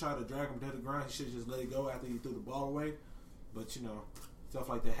have tried to drag him to the ground. He should have just let it go after he threw the ball away. But stuff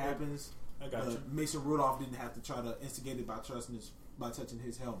like that happens. I got you. Mason Rudolph didn't have to try to instigate it by touching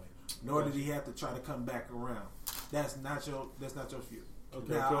his helmet. Nor did he have to try to come back around. That's not your feud.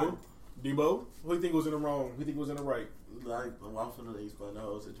 Okay, cool. Debo, who do you think was in the wrong? Who do you think was in the right? Like, I'm going to explain the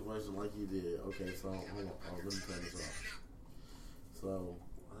whole situation like you did. Okay, so hold on, let me turn this off. So,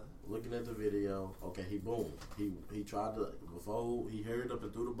 looking at the video, okay, he tried to, before he hurried up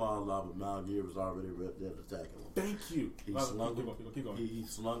and threw the ball out, but Myles Garrett was already right there attacking him. Thank you. He slung him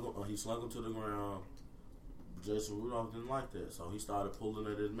to the ground. Jason Rudolph didn't like that, so he started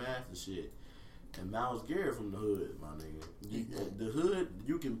pulling at his mask and shit. And Myles Garrett from the hood, my nigga. The hood,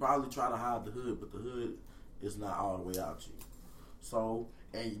 you can probably try to hide the hood, but the hood is not all the way out you. So,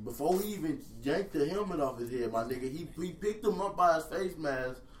 and before he even yanked the helmet off his head, my nigga, he picked him up by his face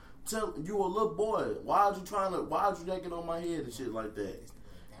mask. Tell you a little boy, why are you yanking on my head and shit like that?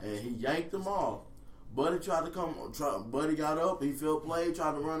 And he yanked him off. Buddy tried to Buddy got up, he felt played,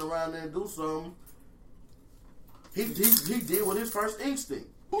 tried to run around there and do something. He did with his first instinct.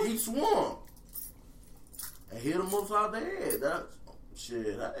 He swung and hit him upside the head. That's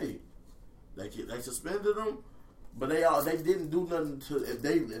shit. Hey, they suspended him, but they didn't do nothing to.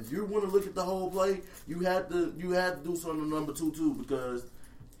 If you want to look at the whole play, you had to do something to number 2 too, because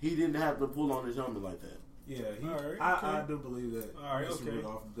he didn't have to pull on his helmet like that. Yeah, right, I do believe that. All right, Mr. okay.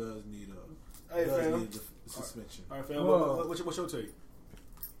 Rudolph does need a suspension. All right, fam. What's your take?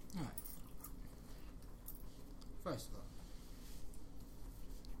 All right. First of all,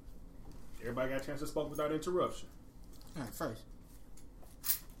 everybody got a chance to speak without interruption. all right. First,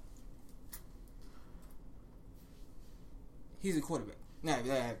 he's a quarterback. Now,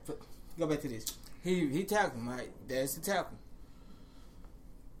 go back to this. He tackled him, right? That's the tackle.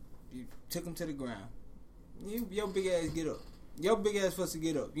 You took him to the ground. Your big ass get up. Your big ass supposed to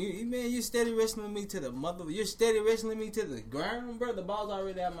get up. You're steady wrestling me to the mother. You're steady wrestling me to the ground, bro. The ball's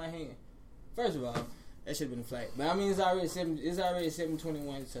already out of my hand. First of all, that should have been a flag. But I mean, it's already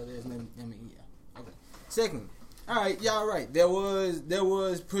 7:21, so there's nothing. I mean, yeah. Okay. Second, all right, y'all right. There was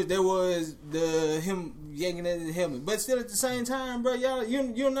him yanking at his helmet, but still at the same time, bro, y'all,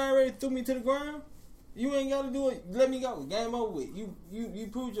 you already threw me to the ground. You ain't got to do it. Let me go. Game over with. You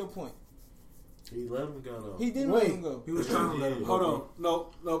proved your point. He let him go though. He didn't let him go. He was trying to let him go. Hold on.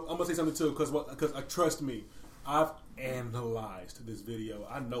 No. I'm gonna say something too, because trust me, I've analyzed this video.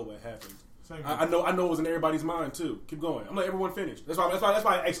 I know what happened. I know it was in everybody's mind too. Keep going. I'm letting everyone finish. That's why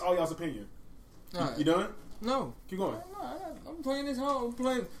I asked all y'all's opinion. All right. You done? No. Keep going. No, I'm playing this home.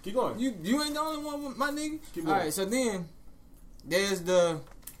 Keep going. You ain't the only one, my nigga. Keep going. All right. So then there's the.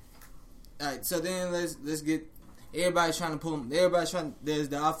 All right. So then let's get. Everybody's trying to pull him. There's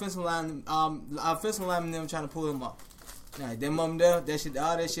the offensive line. Offensive lineman them trying to pull him off. All right. Them up there. All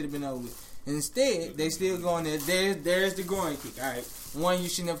that should have been over with. Instead, they still going there. There's the groin kick. All right. One, you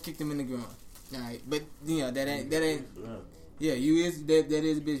should never kick them in the groin. All right. But that ain't. Yeah, that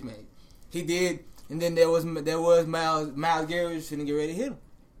is a bitch made. He did, and then there was Myles Garrett was finna get ready to hit him,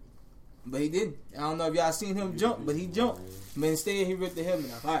 but he didn't. I don't know if y'all seen him jump, but he jumped. But instead, he ripped the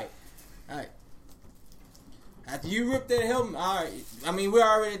helmet off. All right. After you ripped that helmet, all right. I mean, we're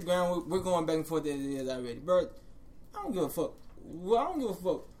already at the ground. We're going back and forth as it is already, bro. I don't give a fuck. Well, I don't give a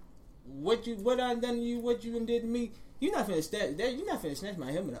fuck what I done to you, what you done did to me. You're not finna snatch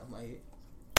my helmet off my head.